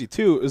what's crazy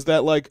too is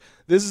that like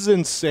this is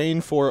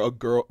insane for a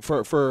girl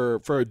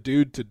for a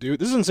dude to do.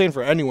 This is insane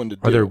for anyone to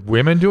do. Are there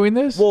women doing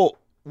this? Well,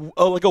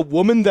 like a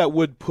woman that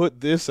would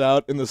put this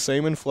out in the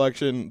same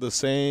inflection, the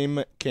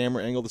same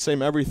camera angle, the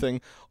same everything,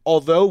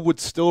 although would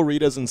still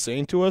read as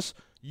insane to us.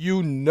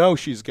 You know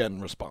she's getting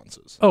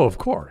responses. Oh, of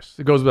course,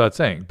 it goes without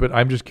saying. But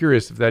I'm just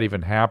curious if that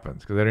even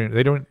happens because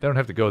they don't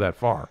have to go that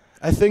far.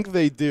 I think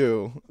they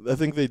do.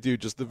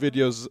 Just the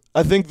videos.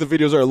 I think the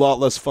videos are a lot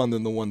less fun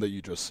than the one that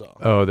you just saw.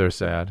 Oh, they're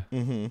sad.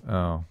 Mm-hmm.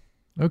 Oh,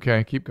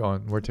 okay. Keep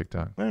going. We're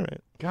TikTok. All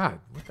right. God,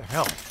 what the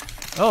hell?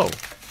 Oh,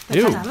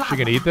 ew. She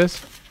gonna eat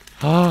this?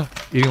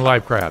 Eating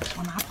live crabs.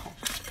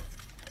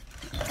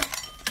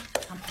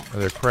 Are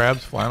there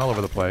crabs flying all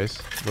over the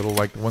place? Little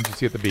like the ones you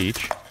see at the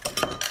beach.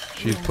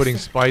 She's putting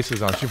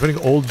spices on. She's putting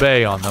Old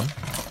Bay on them,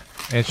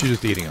 and she's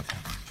just eating them.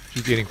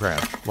 She's eating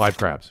crabs, live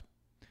crabs.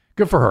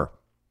 Good for her.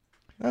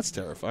 That's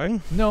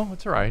terrifying. No,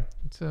 it's all right.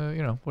 It's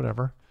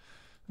whatever.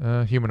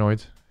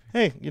 Humanoids.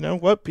 Hey, you know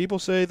what? People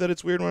say that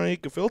it's weird when I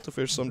eat gefilte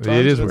fish sometimes.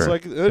 It is weird. It's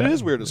like it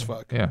is weird as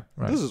fuck. Yeah,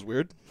 right. This is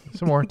weird.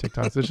 Some more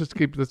TikToks.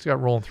 Let's get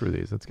rolling through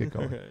these. Let's get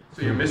going. Okay.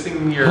 So you're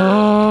missing your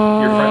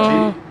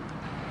front teeth?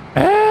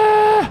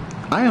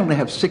 I only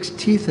have 6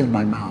 teeth in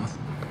my mouth.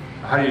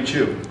 How do you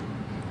chew?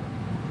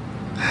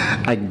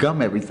 I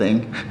gum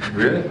everything.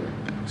 Really?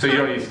 So you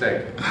don't eat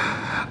steak?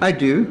 I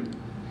do.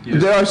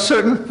 There are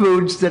certain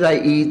foods that I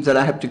eat that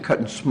I have to cut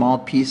in small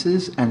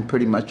pieces, and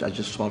pretty much I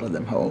just swallow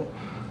them whole,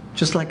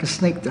 just like a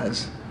snake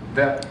does.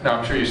 No,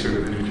 I'm sure you still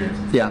get the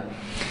nutrients. Yeah.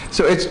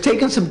 So it's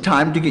taken some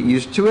time to get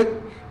used to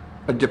it,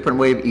 a different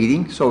way of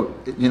eating. So,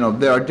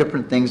 there are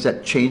different things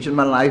that change in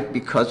my life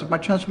because of my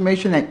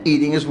transformation, and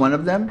eating is one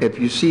of them. If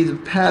you see the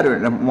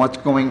pattern of what's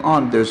going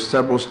on, there's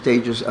several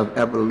stages of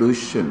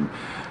evolution.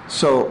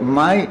 So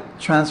my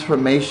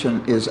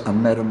transformation is a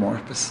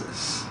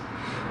metamorphosis,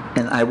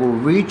 and I will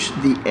reach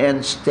the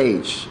end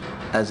stage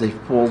as a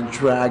full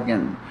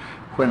dragon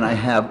when I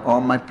have all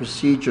my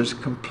procedures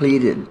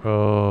completed.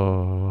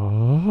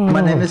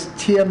 My name is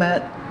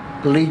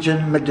Tiamat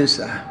Legion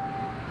Medusa.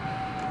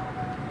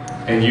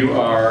 And you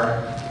are?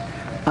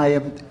 I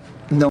am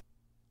no.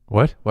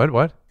 What?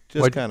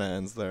 Just kind of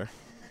ends there.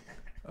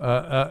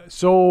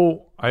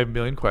 So I have a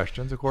million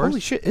questions, of course. Holy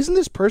shit! Isn't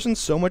this person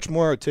so much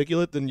more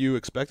articulate than you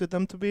expected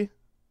them to be?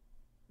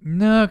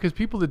 No, because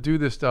people that do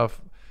this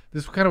stuff,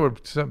 this is kind of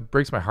what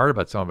breaks my heart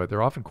about some of it.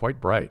 They're often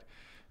quite bright,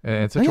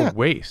 and it's such a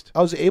waste.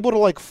 I was able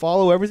to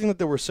follow everything that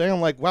they were saying.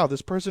 I'm like, wow,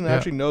 this person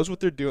actually knows what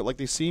they're doing. Like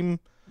they seem.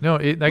 No,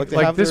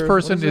 this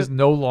person is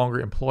no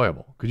longer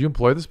employable. Could you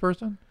employ this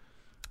person?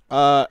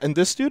 In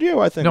this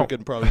studio, I think we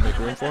could probably make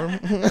room for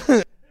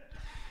him.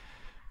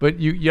 But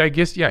I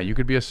guess you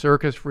could be a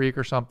circus freak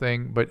or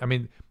something. But I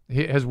mean,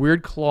 he has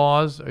weird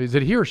claws. Is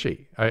it he or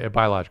she?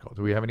 Biological?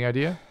 Do we have any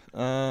idea?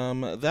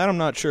 That I'm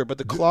not sure. But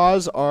the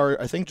claws are,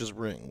 I think, just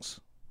rings.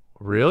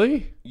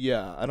 Really?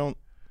 Yeah, I don't.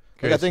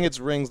 I think it's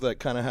rings that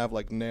kind of have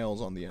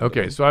nails on the end.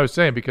 Okay, so I was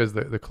saying because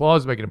the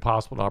claws make it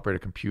impossible to operate a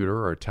computer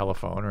or a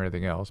telephone or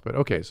anything else. But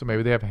okay, so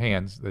maybe they have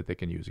hands that they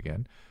can use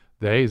again.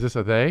 Is this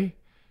a they?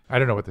 I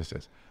don't know what this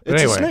is. But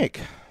it's anyway, a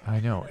snake. I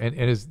know. And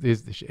is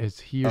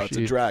he or she? It's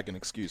a dragon.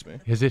 Excuse me.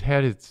 Has it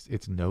had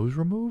its nose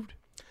removed?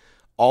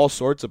 All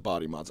sorts of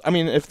body mods. I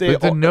mean,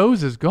 But the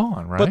nose is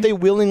gone, right? But they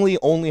willingly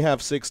only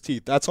have 6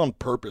 teeth. That's on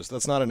purpose.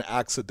 That's not an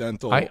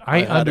accidental.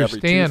 I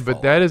understand,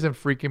 but that isn't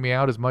freaking me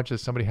out as much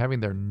as somebody having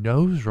their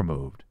nose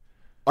removed.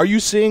 Are you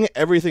seeing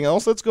everything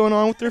else that's going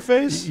on with their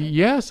face?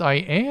 Yes, I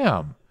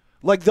am.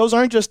 Those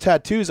aren't just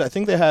tattoos. I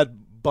think they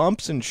had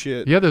bumps and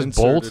shit. Yeah, there's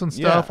bolts and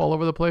stuff all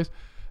over the place.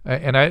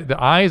 And the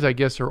eyes, I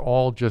guess, are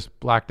all just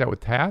blacked out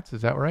with tats.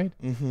 Is that right?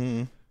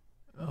 Mm-hmm.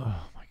 Oh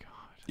my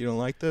God! You don't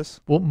like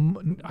this? Well,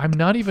 I'm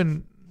not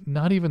even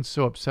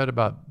so upset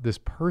about this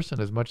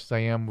person as much as I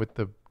am with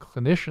the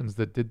clinicians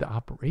that did the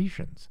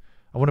operations.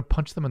 I want to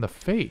punch them in the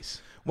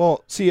face.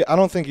 Well, see, I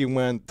don't think he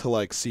went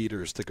to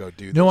Cedars to go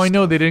do this. No, I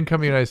know they didn't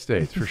come to the United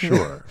States for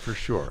sure, for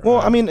sure. Well,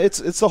 I mean,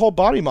 it's the whole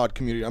body mod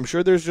community. I'm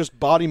sure there's just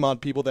body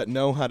mod people that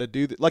know how to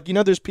do that.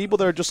 There's people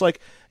that are just like,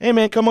 hey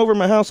man, come over to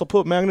my house. I'll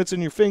put magnets in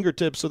your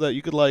fingertips so that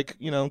you could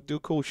do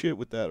cool shit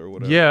with that or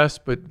whatever. Yes,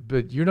 but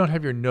you don't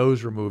have your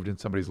nose removed in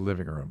somebody's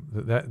living room.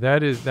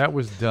 That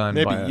was done.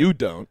 Maybe you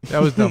don't.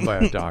 That was done by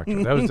a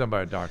doctor. That was done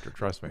by a doctor.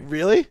 Trust me.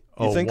 Really?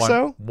 You think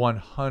so?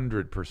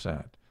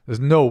 100%.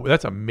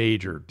 That's a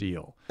major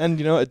deal. And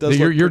it does.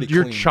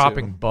 You're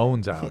chopping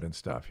bones out and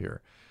stuff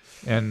here,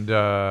 and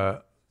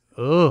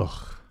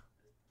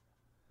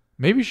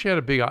maybe she had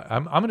a big.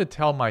 I'm going to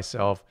tell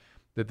myself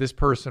that this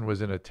person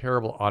was in a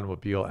terrible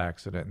automobile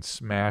accident and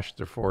smashed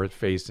their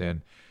face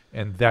in,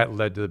 and that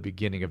led to the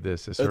beginning of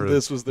this.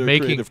 This was their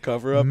creative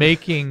cover-up.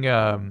 Making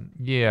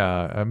lemonade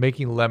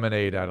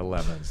out of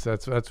lemons.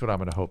 That's what I'm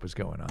going to hope is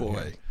going on. Boy.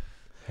 Here.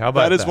 How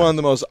about that? Is one of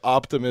the most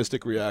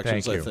optimistic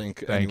reactions I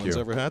think anyone's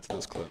ever had to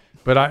this clip.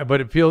 But I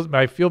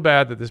feel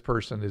bad that this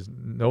person is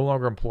no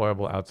longer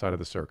employable outside of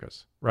the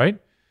circus, right?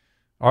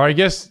 Or I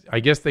guess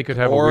they could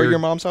have your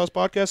Mom's House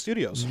Podcast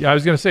Studios. Yeah, I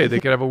was going to say they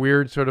could have a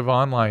weird sort of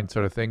online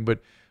sort of thing.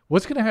 But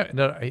what's going to happen?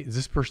 Does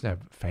this person have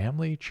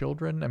family,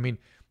 children? I mean,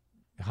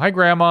 hi,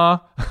 Grandma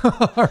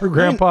or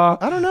Grandpa.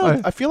 I don't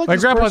know. I feel like my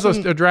grandpa's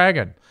a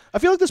dragon. I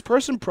feel like this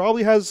person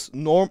probably has I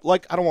don't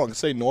want to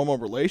say normal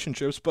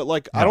relationships, but no.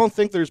 I don't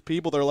think there's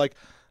people that are like,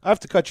 I have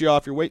to cut you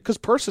off your weight. Because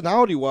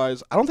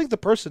personality-wise, I don't think the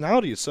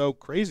personality is so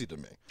crazy to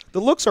me. The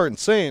looks are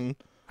insane.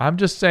 I'm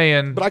just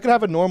saying. But I could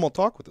have a normal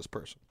talk with this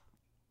person.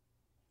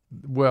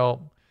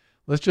 Well,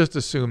 let's just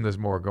assume there's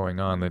more going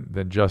on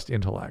than just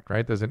intellect,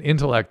 right? There's an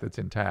intellect that's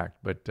intact.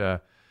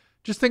 But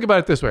just think about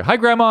it this way. Hi,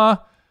 Grandma.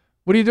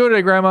 What are you doing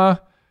today, Grandma?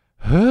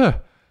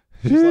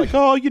 She's like,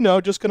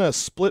 just going to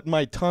split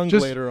my tongue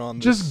later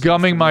on. Just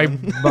gumming my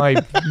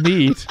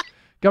meat.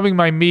 Gumming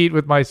my meat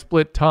with my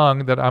split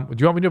tongue. Do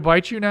you want me to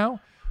bite you now?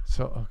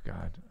 So, oh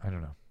God, I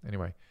don't know.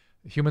 Anyway,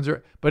 humans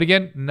are, but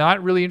again,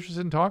 not really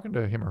interested in talking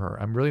to him or her.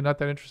 I'm really not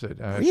that interested.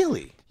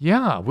 Really?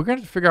 Yeah, we're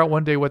going to figure out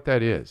one day what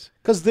that is.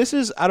 Because this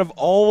is out of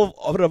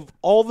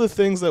all the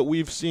things that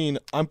we've seen,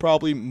 I'm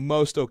probably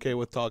most okay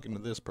with talking to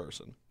this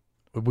person.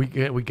 We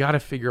got to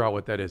figure out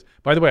what that is.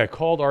 By the way, I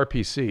called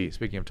RPC.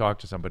 Speaking of talk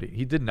to somebody,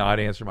 he did not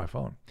answer my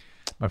phone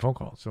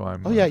call. So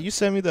I'm. Oh yeah, you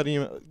sent me that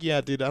email.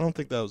 Yeah, dude, I don't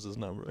think that was his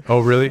number.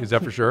 Oh really? Is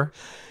that for sure?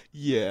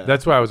 Yeah.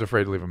 That's why I was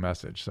afraid to leave a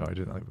message, so I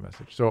didn't leave a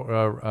message. So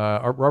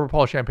Robert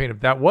Paul Champagne,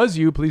 if that was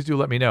you, please do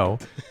let me know.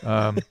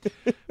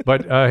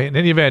 But in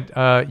any event,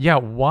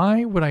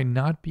 why would I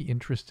not be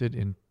interested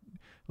in?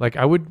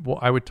 I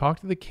would talk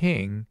to the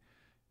king.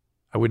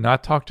 I would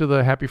not talk to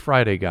the Happy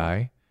Friday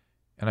guy.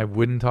 And I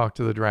wouldn't talk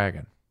to the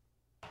dragon.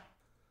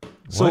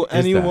 So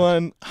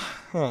anyone,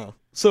 huh?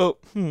 So,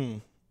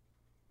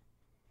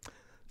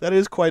 that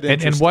is quite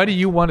interesting. And why do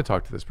you want to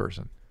talk to this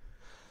person?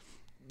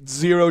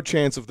 Zero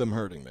chance of them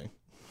hurting me.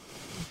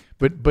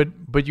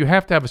 But you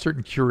have to have a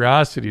certain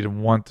curiosity to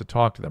want to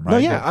talk to them, right? No,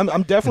 yeah,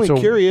 I'm definitely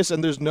curious,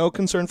 and there's no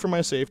concern for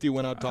my safety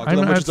when I talk to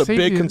them, which is a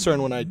big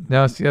concern when I...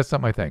 No, see, that's not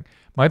my thing.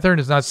 My thing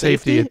is not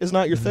safety. Safety is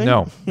not your thing?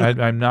 No,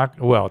 I'm not...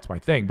 Well, it's my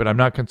thing, but I'm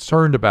not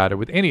concerned about it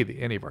with any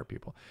of our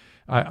people.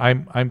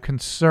 I'm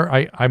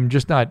concerned... I'm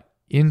just not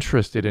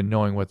interested in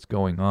knowing what's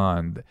going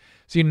on.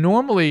 See,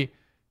 normally,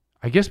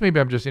 I guess maybe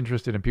I'm just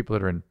interested in people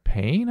that are in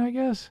pain, I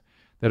guess,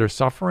 that are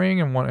suffering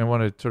and want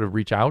to sort of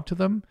reach out to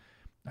them.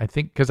 I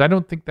think, because I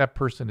don't think that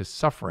person is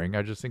suffering.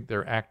 I just think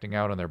they're acting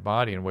out on their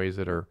body in ways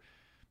that are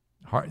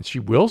hard. She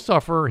will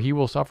suffer. He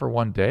will suffer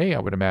one day, I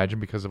would imagine,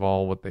 because of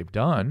all what they've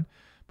done.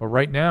 But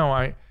right now,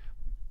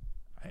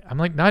 I'm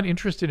like not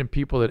interested in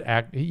people that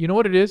act. You know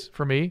what it is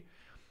for me?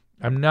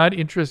 I'm not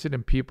interested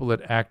in people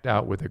that act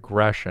out with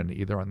aggression,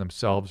 either on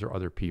themselves or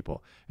other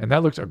people. And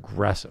that looks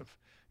aggressive.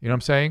 You know what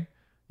I'm saying?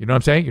 You know what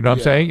I'm saying? You know what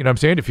I'm saying? You know what I'm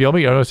saying? You feel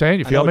me? You know what I'm saying?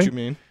 You feel me? I know what you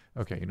mean.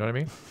 Okay, you know what I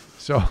mean?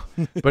 So,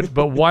 but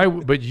why?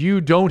 But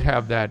you don't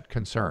have that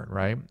concern,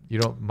 right? You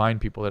don't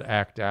mind people that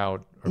act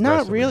out.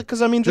 Not really,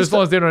 because I mean, just as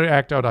long as they don't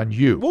act out on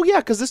you. Well, yeah,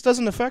 because this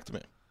doesn't affect me.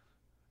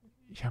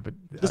 Yeah, but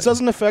this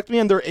doesn't affect me,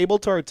 and they're able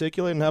to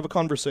articulate and have a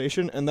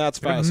conversation, and that's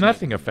fascinating.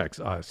 Nothing affects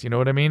us. You know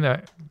what I mean?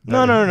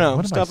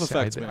 No. Stuff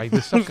affects me.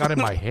 This stuff got in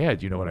my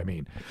head. You know what I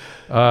mean?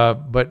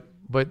 But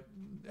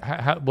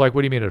how, like,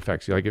 what do you mean it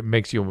affects you? Like, it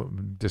makes you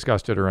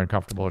disgusted or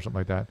uncomfortable or something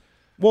like that?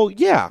 Well,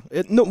 yeah.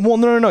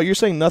 No. You're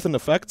saying nothing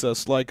affects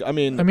us. Like, I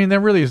mean, that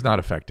really is not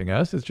affecting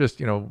us. It's just,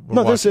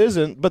 this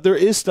isn't. But there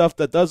is stuff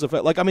that does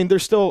affect. Like, I mean,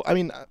 there's still. I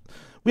mean,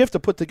 we have to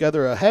put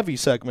together a heavy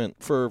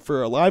segment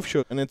for a live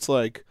show, and it's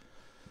like,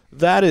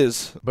 that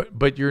is. But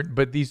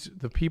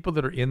the people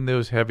that are in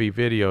those heavy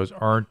videos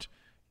aren't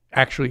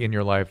actually in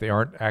your life. They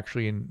aren't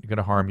actually going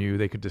to harm you.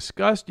 They could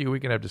disgust you.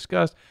 We can have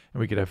disgust, and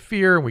we could have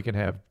fear, and we can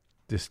have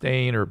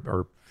disdain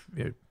or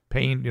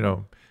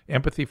pain.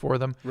 Empathy for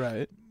them.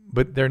 Right.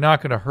 But they're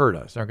not going to hurt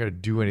us. They're not going to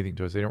do anything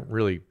to us. They don't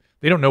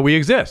know we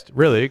exist,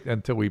 really,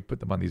 until we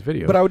put them on these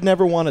videos. But I would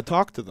never want to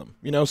talk to them.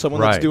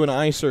 Someone that's doing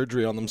eye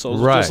surgery on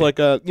themselves. Right. It's just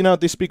like,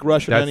 they speak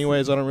Russian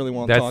anyways. I don't really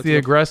want to talk to them. That's the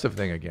aggressive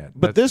thing again.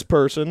 But this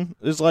person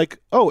is like,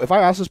 if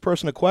I ask this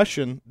person a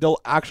question, they'll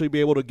actually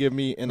be able to give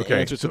me an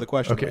answer to the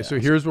question. Okay, so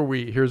here's where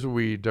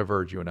we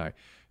diverge, you and I.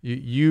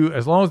 You,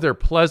 as long as they're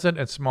pleasant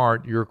and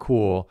smart, you're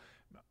cool,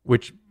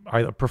 which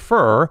I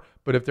prefer.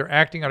 But if they're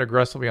acting out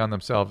aggressively on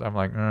themselves, I'm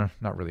like,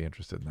 not really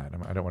interested in that.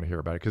 I don't want to hear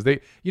about it. Because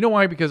you know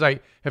why? Because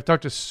I have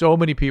talked to so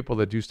many people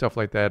that do stuff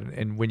like that.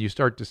 And when you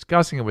start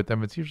discussing it with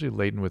them, it's usually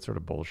laden with sort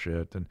of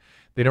bullshit. And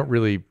they don't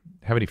really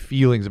have any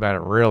feelings about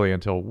it really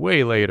until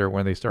way later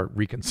when they start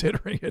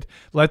reconsidering it.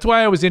 That's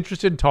why I was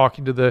interested in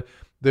talking to the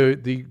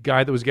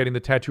guy that was getting the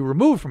tattoo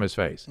removed from his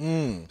face.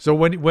 So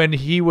when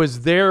he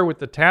was there with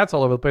the tats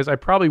all over the place, I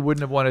probably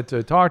wouldn't have wanted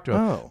to talk to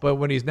him. Oh. But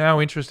when he's now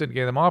interested in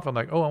getting them off, I'm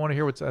like, I want to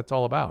hear what that's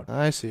all about.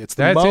 I see. It's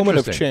the moment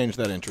of change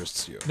that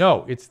interests you.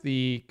 No, it's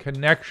the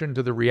connection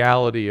to the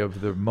reality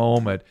of the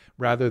moment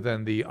rather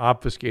than the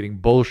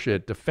obfuscating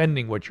bullshit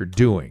defending what you're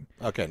doing.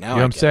 Okay, now you know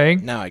what I'm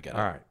saying? Now I get it.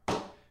 All right.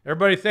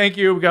 Everybody, thank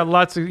you. We got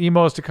lots of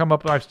emails to come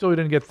up. I still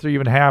didn't get through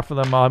even half of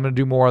them. I'm going to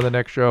do more on the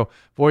next show.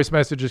 Voice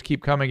messages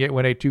keep coming.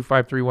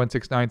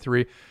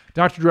 818-253-1693.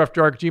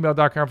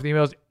 DrDrewAfterDark@gmail.com for the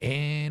emails.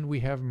 And we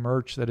have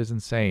merch that is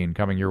insane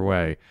coming your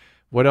way.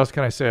 What else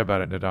can I say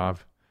about it, Nadav?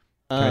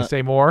 Can I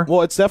say more?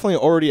 Well, it's definitely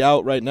already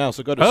out right now.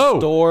 So go to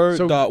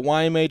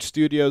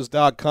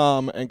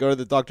store.ymhstudios.com and go to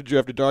the Dr. Drew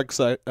After Dark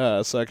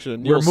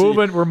section.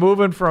 We're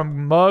moving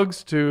from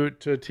mugs to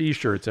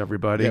T-shirts,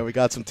 everybody. Yeah, we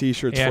got some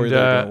T-shirts and, for you.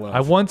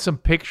 I want some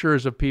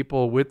pictures of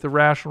people with the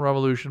Rational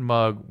Revolution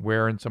mug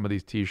wearing some of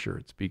these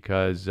T-shirts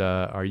because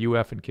are you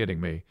effing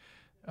kidding me?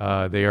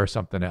 They are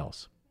something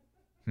else.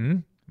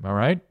 All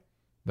right,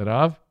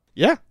 Nadav?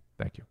 Yeah.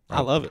 Thank you.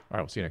 I love it. All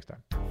right, we'll see you next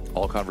time.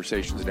 All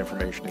conversations and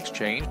information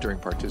exchanged during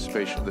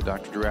participation in the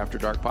Dr. Drew After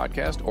Dark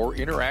podcast or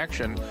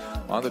interaction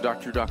on the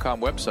drdrew.com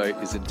website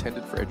is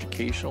intended for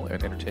educational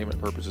and entertainment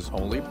purposes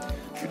only.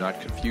 Do not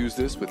confuse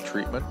this with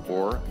treatment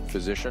or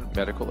physician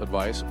medical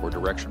advice or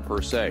direction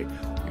per se.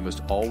 You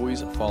must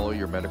always follow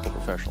your medical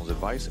professional's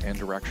advice and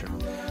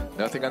direction.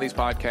 Nothing on these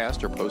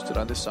podcasts or posted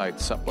on this site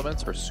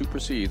supplements or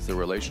supersedes the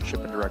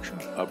relationship and direction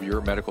of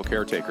your medical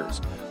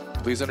caretakers.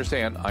 Please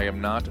understand, I am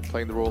not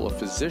playing the role of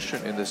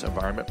physician in this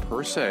environment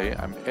per se.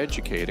 I'm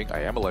educating.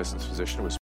 I am a licensed physician with